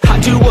 I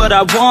do what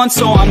I want,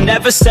 so I'm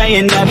never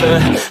saying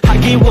never. I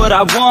get what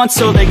I want,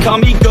 so they call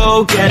me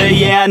go-getter.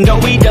 Yeah, I know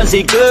he does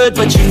it good,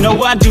 but you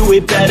know I do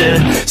it better.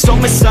 So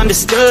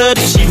misunderstood,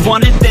 if she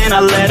wanted then I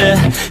let her.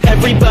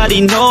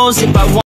 Everybody knows if I want